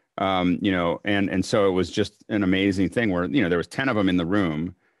author, and so it was just an amazing thing where there was 10 of them in the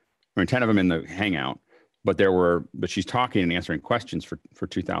room, or 10 of them in the hangout, but she's talking and answering questions for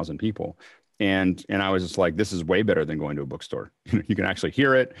 2,000 people, and I was just like, this is way better than going to a bookstore. You can actually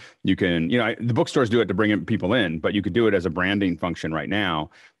hear it. You can the bookstores do it to bring people in, but you could do it as a branding function right now.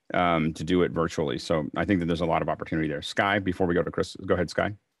 To do it virtually. So I think that there's a lot of opportunity there. Sky, before we go to Chris, go ahead,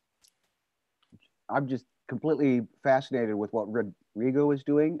 Sky. I'm just completely fascinated with what Rodrigo is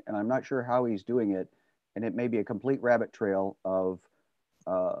doing, and I'm not sure how he's doing it. And it may be a complete rabbit trail of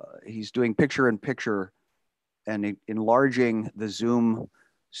he's doing picture-in-picture and enlarging the Zoom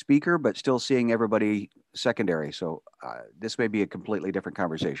speaker, but still seeing everybody secondary. So this may be a completely different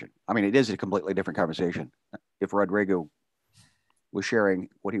conversation. I mean, it is a completely different conversation if Rodrigo was sharing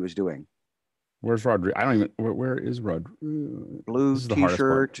what he was doing. Where's Rodrigo? I don't even. Where is Rod? Blue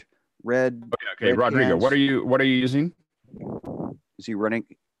T-shirt, red. Okay, red Rodrigo. pants. What are you using? Is he running?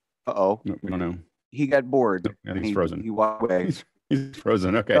 No, we don't know. He got bored. No, he's frozen. He walked away. He's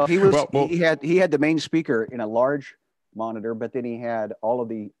frozen. Okay. Well, he had the main speaker in a large monitor, but then he had all of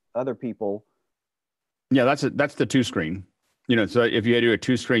the other people. Yeah, that's the two screen. So if you do a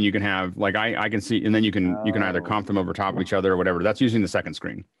two screen, you can have, like, I can see, and then you can either comp them over top of each other or whatever. That's using the second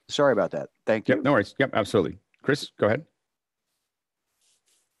screen. Sorry about that. Thank you. Yep, no worries. Yep, absolutely. Chris, go ahead.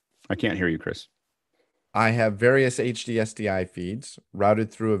 I can't hear you, Chris. I have various HD SDI feeds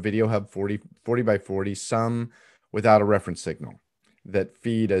routed through a Video Hub 40 by 40, some without a reference signal, that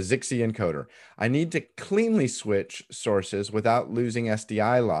feed a Zixi encoder. I need to cleanly switch sources without losing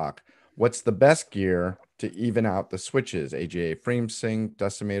SDI lock, What's the best gear to even out the switches? AGA frame sync,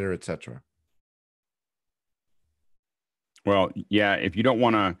 decimator, etc. Well, yeah, if you don't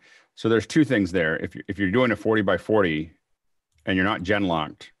want to, so there's two things there. If you're doing a 40 by 40 and you're not gen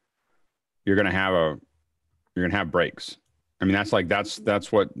locked, you're gonna have breaks. I mean, that's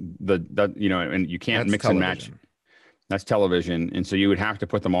what and you can't mix and match. That's television, and so you would have to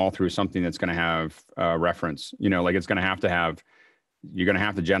put them all through something that's going to have reference. Like it's going to have. You're going to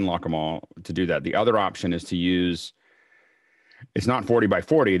have to gen lock them all to do that. The other option is to use. It's not 40 by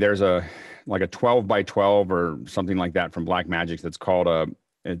 40. There's a 12 by 12 or something like that from Blackmagic. That's called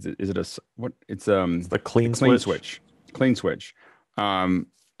It's the clean switch. Clean switch. So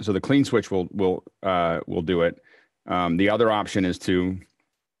the clean switch will do it. The other option is to,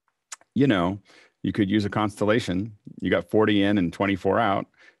 you could use a constellation. You got 40 in and 24 out,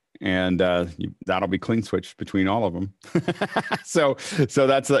 and that'll be clean switch between all of them. so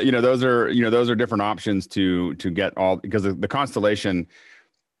that's those are different options to get all, because the constellation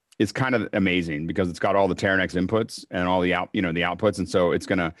is kind of amazing because it's got all the Teranex inputs and all the the outputs, and so it's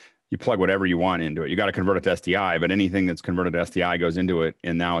gonna, you plug whatever you want into it. You got to convert it to SDI, but anything that's converted to SDI goes into it,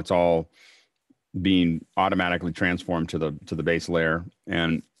 and now it's all being automatically transformed to the base layer,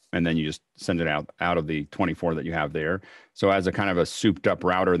 and then you just send it out of the 24 that you have there. So as a kind of a souped up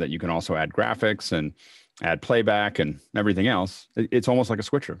router that you can also add graphics and add playback and everything else, it's almost like a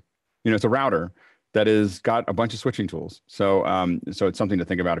switcher. It's a router that is got a bunch of switching tools. So so it's something to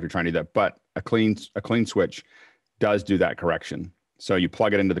think about if you're trying to do that. But a clean switch does do that correction. So you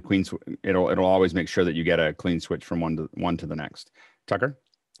plug it into the clean switch, it'll always make sure that you get a clean switch from one to the next. Tucker?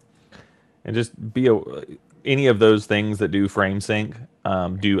 And just any of those things that do frame sync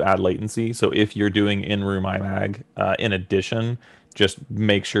do add latency. So if you're doing in-room IMAG, in addition, just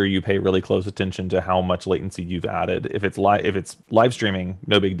make sure you pay really close attention to how much latency you've added. If it's live streaming,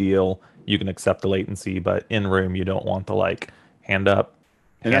 no big deal. You can accept the latency, but in-room, you don't want the hand up.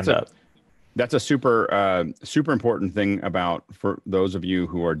 That's a super super important thing for those of you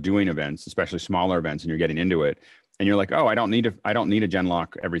who are doing events, especially smaller events, and you're getting into it. And you're like, oh, I don't need to gen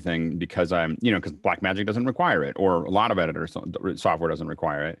lock everything because because Blackmagic doesn't require it, or a lot of editor software doesn't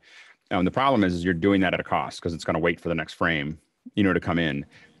require it. The problem is you're doing that at a cost because it's going to wait for the next frame, to come in.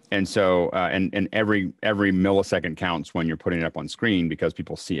 And so, and every millisecond counts when you're putting it up on screen because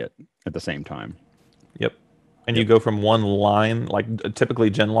people see it at the same time. Yep. And you go from one line,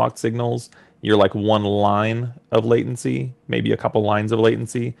 typically gen locked signals, you're one line of latency, maybe a couple lines of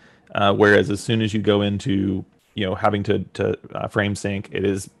latency. Whereas as soon as you go into having to frame sync, it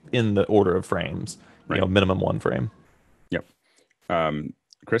is in the order of frames, right. Minimum one frame. Yep.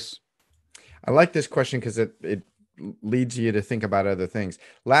 Chris? I like this question because it leads you to think about other things.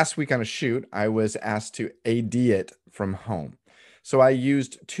 Last week on a shoot, I was asked to AD it from home. So I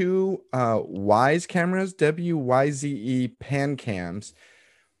used two Wyze cameras, WYZE pan cams,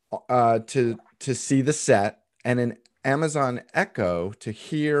 to see the set, and an Amazon Echo to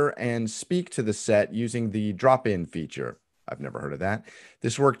hear and speak to the set using the drop-in feature. I've never heard of that.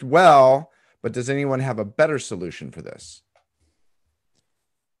 This worked well, but does anyone have a better solution for this?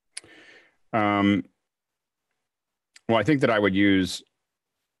 Well, I think that I would use,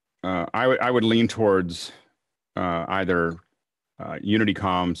 I would lean towards either Unity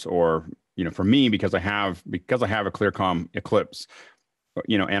comms, or for me, because I have a ClearComm Eclipse,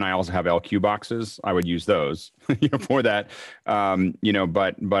 and I also have LQ boxes, I would use those, for that,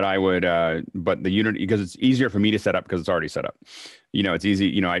 but I would, but the Unity, because it's easier for me to set up because it's already set up. It's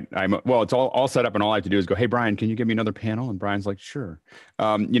easy. It's all set up, and all I have to do is go, hey, Brian, can you give me another panel? And Brian's like, sure.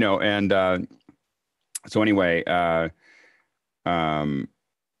 So anyway,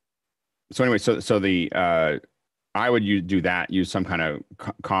 I would do that. Use some kind of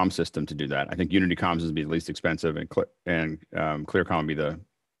comm system to do that. I think Unity comms would be the least expensive, and ClearComm would be the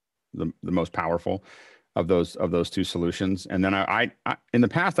most powerful of those two solutions. And then I in the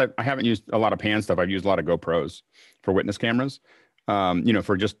past I haven't used a lot of pan stuff. I've used a lot of GoPros for witness cameras.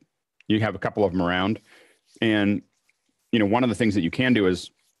 For just, you have a couple of them around, and one of the things that you can do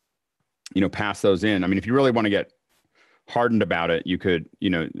is pass those in. I mean, if you really want to get hardened about it, you can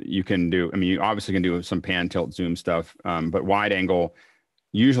do, you obviously can do some pan, tilt, zoom stuff, but wide angle,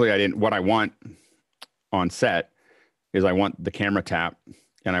 usually what I want on set is I want the camera tap,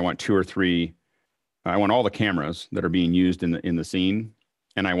 and I want 2 or 3, I want all the cameras that are being used in the scene,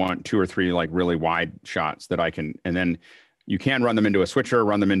 and I want 2 or 3 really wide shots that I can, and then you can run them into a switcher,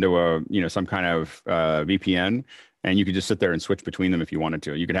 run them into a some kind of VPN, and you could just sit there and switch between them if you wanted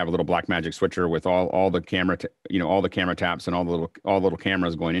to. You could have a little Blackmagic switcher with all the camera, all the camera taps and all the little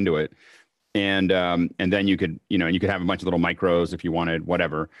cameras going into it, and then you could you could have a bunch of little micros if you wanted,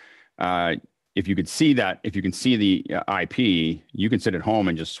 whatever. if you could see that, if you can see the IP, you can sit at home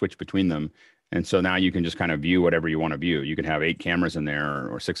and just switch between them. And so now you can just kind of view whatever you want to view. You could have 8 cameras in there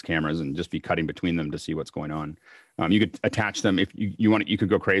or 6 cameras and just be cutting between them to see what's going on. You could attach them if you want. You could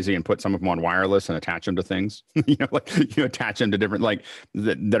go crazy and put some of them on wireless and attach them to things. Like you attach them to different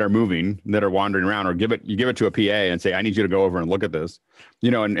that are moving, that are wandering around, or you give it to a PA and say, I need you to go over and look at this.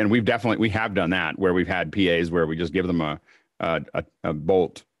 And we have done that where we've had PAs where we just give them a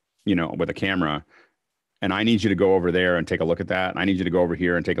bolt, with a camera, and I need you to go over there and take a look at that. And I need you to go over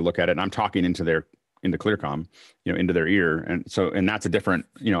here and take a look at it. And I'm talking into ClearCom, into their ear. And that's a different,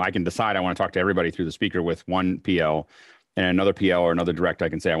 I can decide I want to talk to everybody through the speaker with one PL, and another PL or another direct. I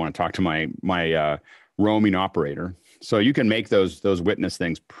can say, I want to talk to my roaming operator. So you can make those witness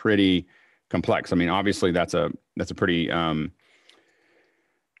things pretty complex. I mean, obviously that's a pretty,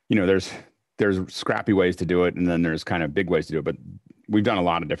 there's scrappy ways to do it. And then there's kind of big ways to do it, but we've done a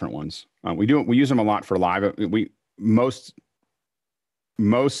lot of different ones. We use them a lot for live. Most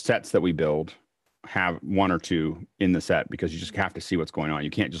sets that we build have 1 or 2 in the set because you just have to see what's going on. You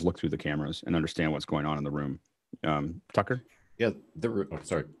can't just look through the cameras and understand what's going on in the room. Tucker? Yeah,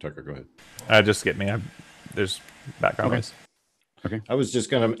 sorry, Tucker, go ahead. Just get me. There's background noise. Okay. I was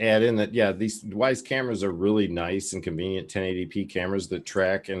just going to add in that, these Wyze cameras are really nice and convenient 1080p cameras that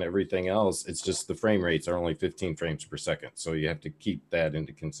track and everything else. It's just the frame rates are only 15 frames per second. So you have to keep that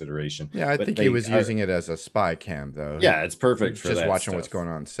into consideration. Yeah, I think he was using it as a spy cam, though. Yeah, it's perfect for just that watching stuff. what's going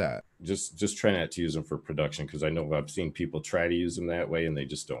on set. Just try not to use them for production because I know I've seen people try to use them that way and they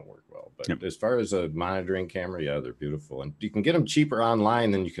just don't work well. But as far as a monitoring camera, they're beautiful. And you can get them cheaper online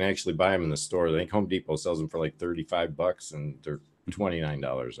than you can actually buy them in the store. I think Home Depot sells them for like $35 and they're $29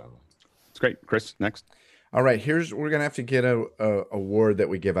 online. It's great. Chris, next. All right, we're gonna have to get a award that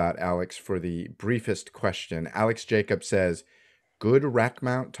we give out, Alex, for the briefest question. Alex Jacob says, "Good rack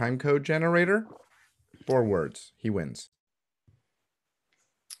mount timecode generator." 4 words. He wins.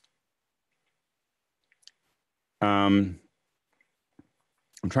 I'm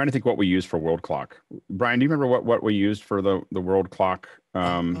trying to think what we used for world clock. Brian, do you remember what we used for the world clock?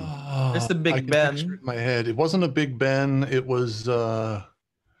 It's the I Big can Ben. picture it in my head. It wasn't a Big Ben. It was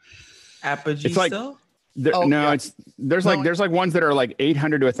Apogee It's like still? There's ones that are like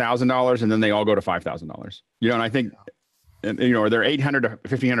 $800 to $1,000 and then they all go to $5,000. And I think or they're $800 to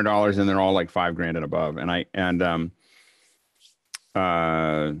 $1,500 and they're all like $5,000 and above.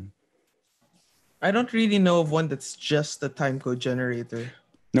 I don't really know of one that's just the timecode generator.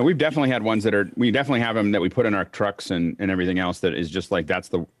 No, we've definitely had ones we definitely have them that we put in our trucks and everything else that is just like, that's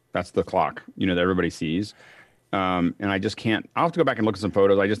the clock, that everybody sees. And I just can't, I'll have to go back and look at some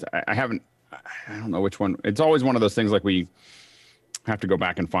photos. I don't know which one. It's always one of those things like we have to go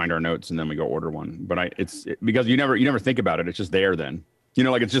back and find our notes and then we go order one. But because you never think about it. It's just there then,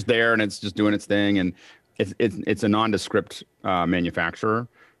 like it's just there and it's just doing its thing. And it's a nondescript manufacturer.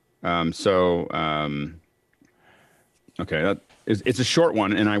 Okay, it's a short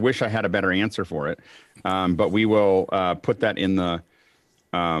one, and I wish I had a better answer for it. But we will put that in the.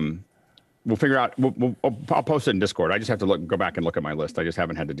 We'll figure out. I'll post it in Discord. I just have to go back and look at my list. I just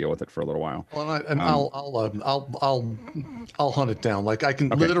haven't had to deal with it for a little while. Well, I'll hunt it down. Like I can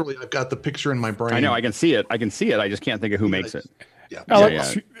literally, I've got the picture in my brain. I know. I can see it. I just can't think of who makes it. Yeah.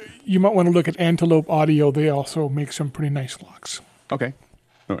 Alex, you might want to look at Antelope Audio. They also make some pretty nice clocks. Okay.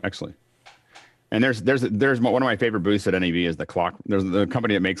 Oh, excellent. And there's one of my favorite booths at NAB is the clock. There's the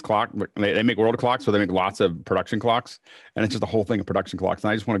company that makes clock. They make world clocks, so they make lots of production clocks, and it's just a whole thing of production clocks.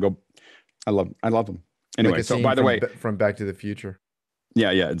 And I just want to go. I love them. Anyway, like so by the way, from Back to the Future.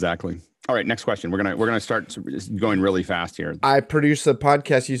 Yeah, exactly. All right, next question. We're gonna start going really fast here. I produce a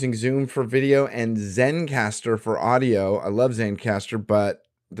podcast using Zoom for video and Zencastr for audio. I love Zencastr, but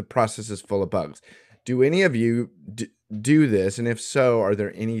the process is full of bugs. Do any of you do this? And if so, are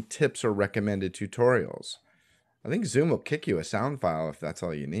there any tips or recommended tutorials? I think Zoom will kick you a sound file if that's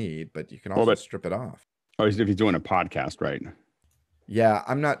all you need, but you can also strip it off. Oh, if he's doing a podcast, right? Yeah,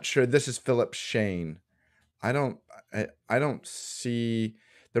 I'm not sure. This is Philip Shane. I don't see.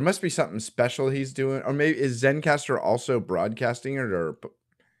 There must be something special he's doing, or maybe is Zencastr also broadcasting it or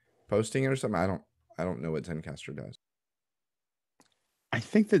posting it or something? I don't know what Zencastr does. I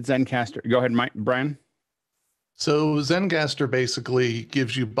think that Zencastr. Go ahead, Brian. So Zencastr basically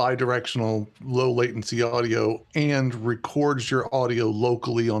gives you bidirectional low latency audio and records your audio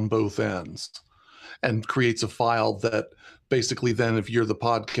locally on both ends and creates a file that basically then if you're the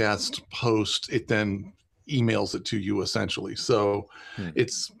podcast host, it then emails it to you essentially. So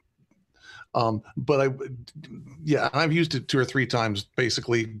it's, but I've used it 2 or 3 times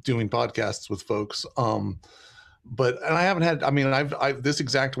basically doing podcasts with folks. and I haven't had, I mean, I've this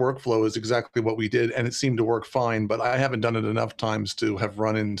exact workflow is exactly what we did, and it seemed to work fine, but I haven't done it enough times to have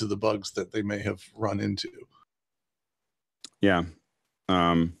run into the bugs that they may have run into. Yeah.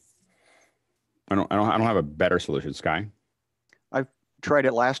 I don't have a better solution, Sky. I've tried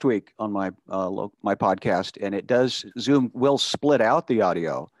it last week on my my podcast, and it does, Zoom will split out the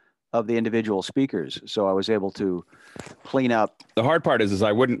audio of the individual speakers. So I was able to clean up. The hard part is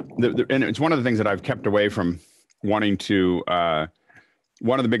I wouldn't, and it's one of the things that I've kept away from wanting to,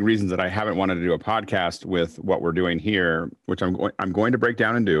 one of the big reasons that I haven't wanted to do a podcast with what we're doing here, which I'm going to break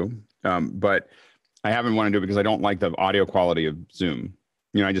down and do, but I haven't wanted to do it because I don't like the audio quality of Zoom.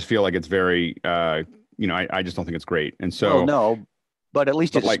 You know, I just feel like it's very, you know, I just don't think it's great. And so, well, no, but at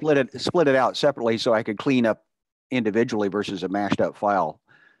least it split it out separately so I could clean up individually versus a mashed up file.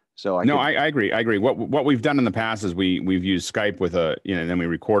 So I agree. What we've done in the past is we've used Skype with and then we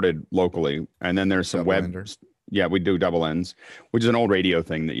recorded locally, and then there's some web. Yeah, we do double ends, which is an old radio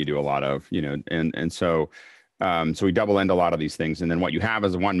thing that you do a lot of, you know, and so we double end a lot of these things, and then what you have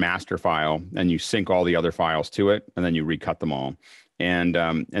is one master file, and you sync all the other files to it, and then you recut them all, and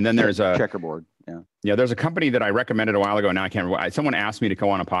then there's a checkerboard. Yeah, there's a company that I recommended a while ago. Now I can't remember. Someone asked me to go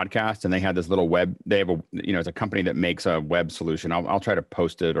on a podcast, and they had this little web. They have it's a company that makes a web solution. I'll try to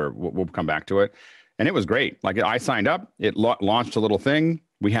post it, or we'll come back to it. And it was great. Like I signed up, it launched a little thing.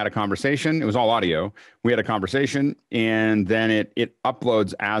 We had a conversation. It was all audio. We had a conversation, and then it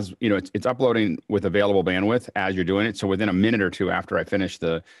uploads as it's uploading with available bandwidth as you're doing it. So within a minute or two after I finished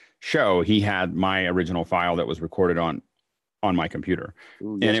the show, he had my original file that was recorded on my computer.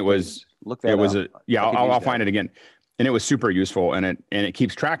 Ooh, and it was. Look that up. I'll find it again, and it was super useful, and it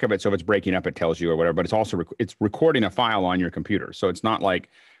keeps track of it. So if it's breaking up, it tells you or whatever. But it's also it's recording a file on your computer, so it's not like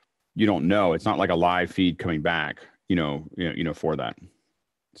you don't know. It's not like a live feed coming back, for that.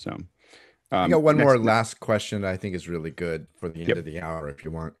 So I got one more last question that I think is really good for the end of the hour, if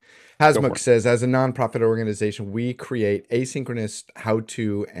you want. Hasmukh says, as a nonprofit organization, we create asynchronous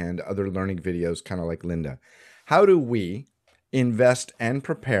how-to and other learning videos, kind of like Linda. How do we invest and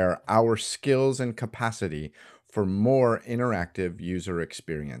prepare our skills and capacity for more interactive user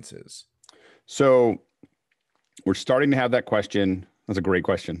experiences? So we're starting to have that question. That's a great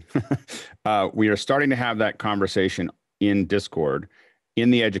question. We are starting to have that conversation in Discord, in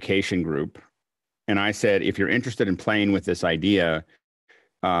the education group. And I said, if you're interested in playing with this idea,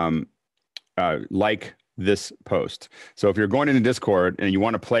 like this post. So if you're going into Discord and you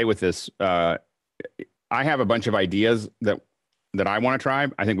want to play with this, I have a bunch of ideas that I want to try.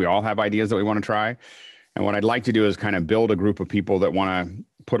 I think we all have ideas that we want to try. And what I'd like to do is kind of build a group of people that want to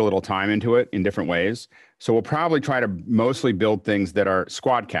put a little time into it in different ways. So we'll probably try to mostly build things that are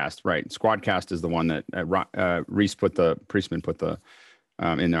Squadcast, right? Squadcast is the one that Priestman put the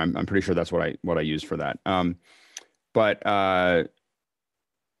in there. I'm pretty sure that's what I use for that. I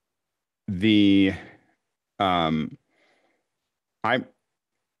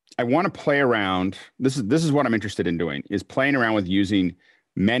want to play around. This is what I'm interested in doing, is playing around with using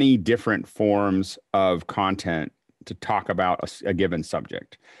many different forms of content to talk about a given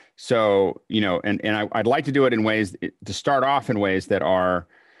subject. So, I'd like to do it in ways to start off in ways that are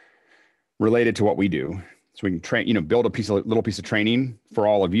related to what we do. So we can train, build a little piece of training for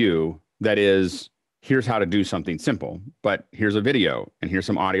all of you that is, here's how to do something simple, but here's a video and here's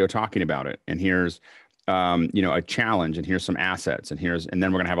some audio talking about it. And here's a challenge, and here's some assets, and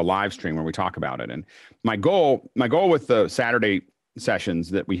then we're going to have a live stream where we talk about it. And my goal with the Saturday sessions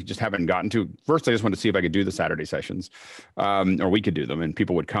that we just haven't gotten to, first, I just wanted to see if I could do the Saturday sessions, or we could do them and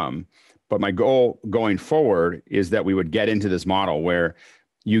people would come. But my goal going forward is that we would get into this model where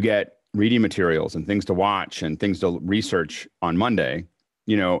you get reading materials and things to watch and things to research on Monday,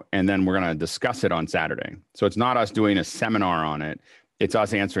 and then we're going to discuss it on Saturday. So it's not us doing a seminar on it. It's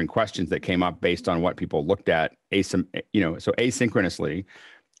us answering questions that came up based on what people looked at, so asynchronously.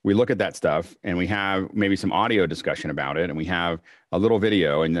 We look at that stuff and we have maybe some audio discussion about it, and we have a little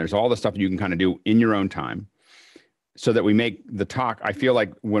video, and there's all the stuff you can kind of do in your own time, so that we make the talk. I feel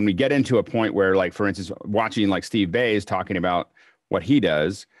like when we get into a point where, like, for instance, watching like Steve Bays talking about what he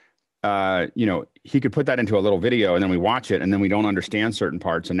does, he could put that into a little video, and then we watch it, and then we don't understand certain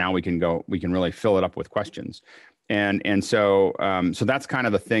parts, and now we can really fill it up with questions. And so that's kind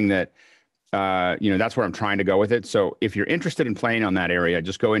of the thing that, that's where I'm trying to go with it. So if you're interested in playing on that area,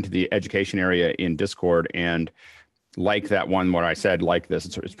 just go into the education area in Discord and like that one where I said like this.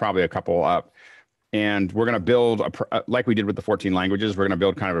 It's probably a couple up. And we're going to build, like we did with the 14 languages, we're going to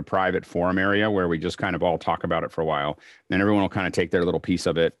build kind of a private forum area where we just kind of all talk about it for a while. Then everyone will kind of take their little piece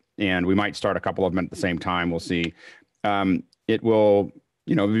of it. And we might start a couple of them at the same time. We'll see. It will,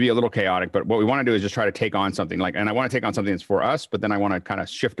 it'd be a little chaotic, but what we want to do is just try to take on something and I want to take on something that's for us, but then I want to kind of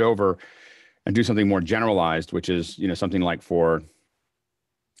shift over and do something more generalized, which is, something like for,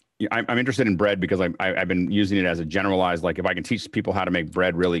 I'm interested in bread because I've been using it as a generalized, like if I can teach people how to make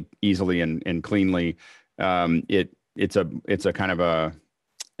bread really easily and cleanly, it's a kind of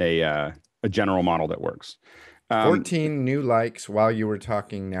a general model that works. 14 new likes while you were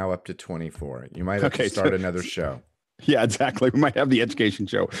talking, now up to 24. You might have to start another show. Yeah, exactly. We might have the education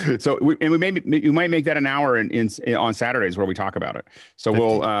show. So we might make that an hour on Saturdays where we talk about it. So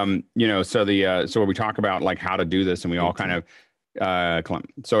 15. We'll, so where we talk about like how to do this, and we 18. All kind of,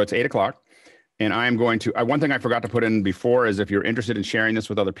 so it's 8:00, and I'm going to. One thing I forgot to put in before is if you're interested in sharing this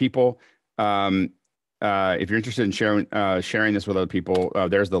with other people, if you're interested in sharing this with other people,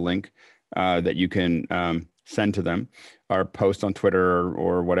 there's the link that you can send to them, or post on Twitter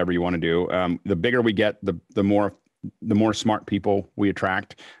or whatever you want to do. The bigger we get, the more smart people we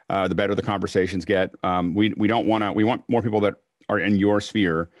attract, the better the conversations get. We want more people that are in your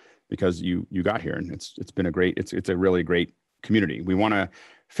sphere because you got here, and it's been it's a really great community. We want to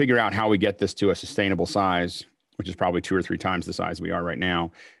figure out how we get this to a sustainable size, which is probably 2 or 3 times the size we are right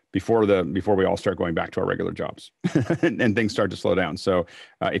now, before we all start going back to our regular jobs and things start to slow down. So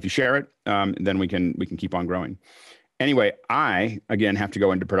if you share it, then we can keep on growing. Anyway, I, again, have to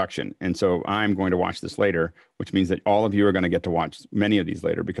go into production. And so I'm going to watch this later, which means that all of you are going to get to watch many of these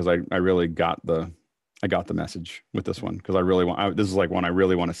later, because I really got the message with this one, because this is like one I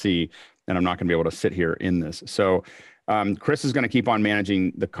really want to see, and I'm not going to be able to sit here in this. So Chris is going to keep on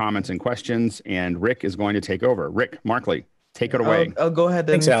managing the comments and questions, and Rick is going to take over. Rick Markley, take it away. I'll go ahead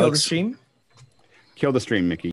and kill the stream. Kill the stream, Mickey.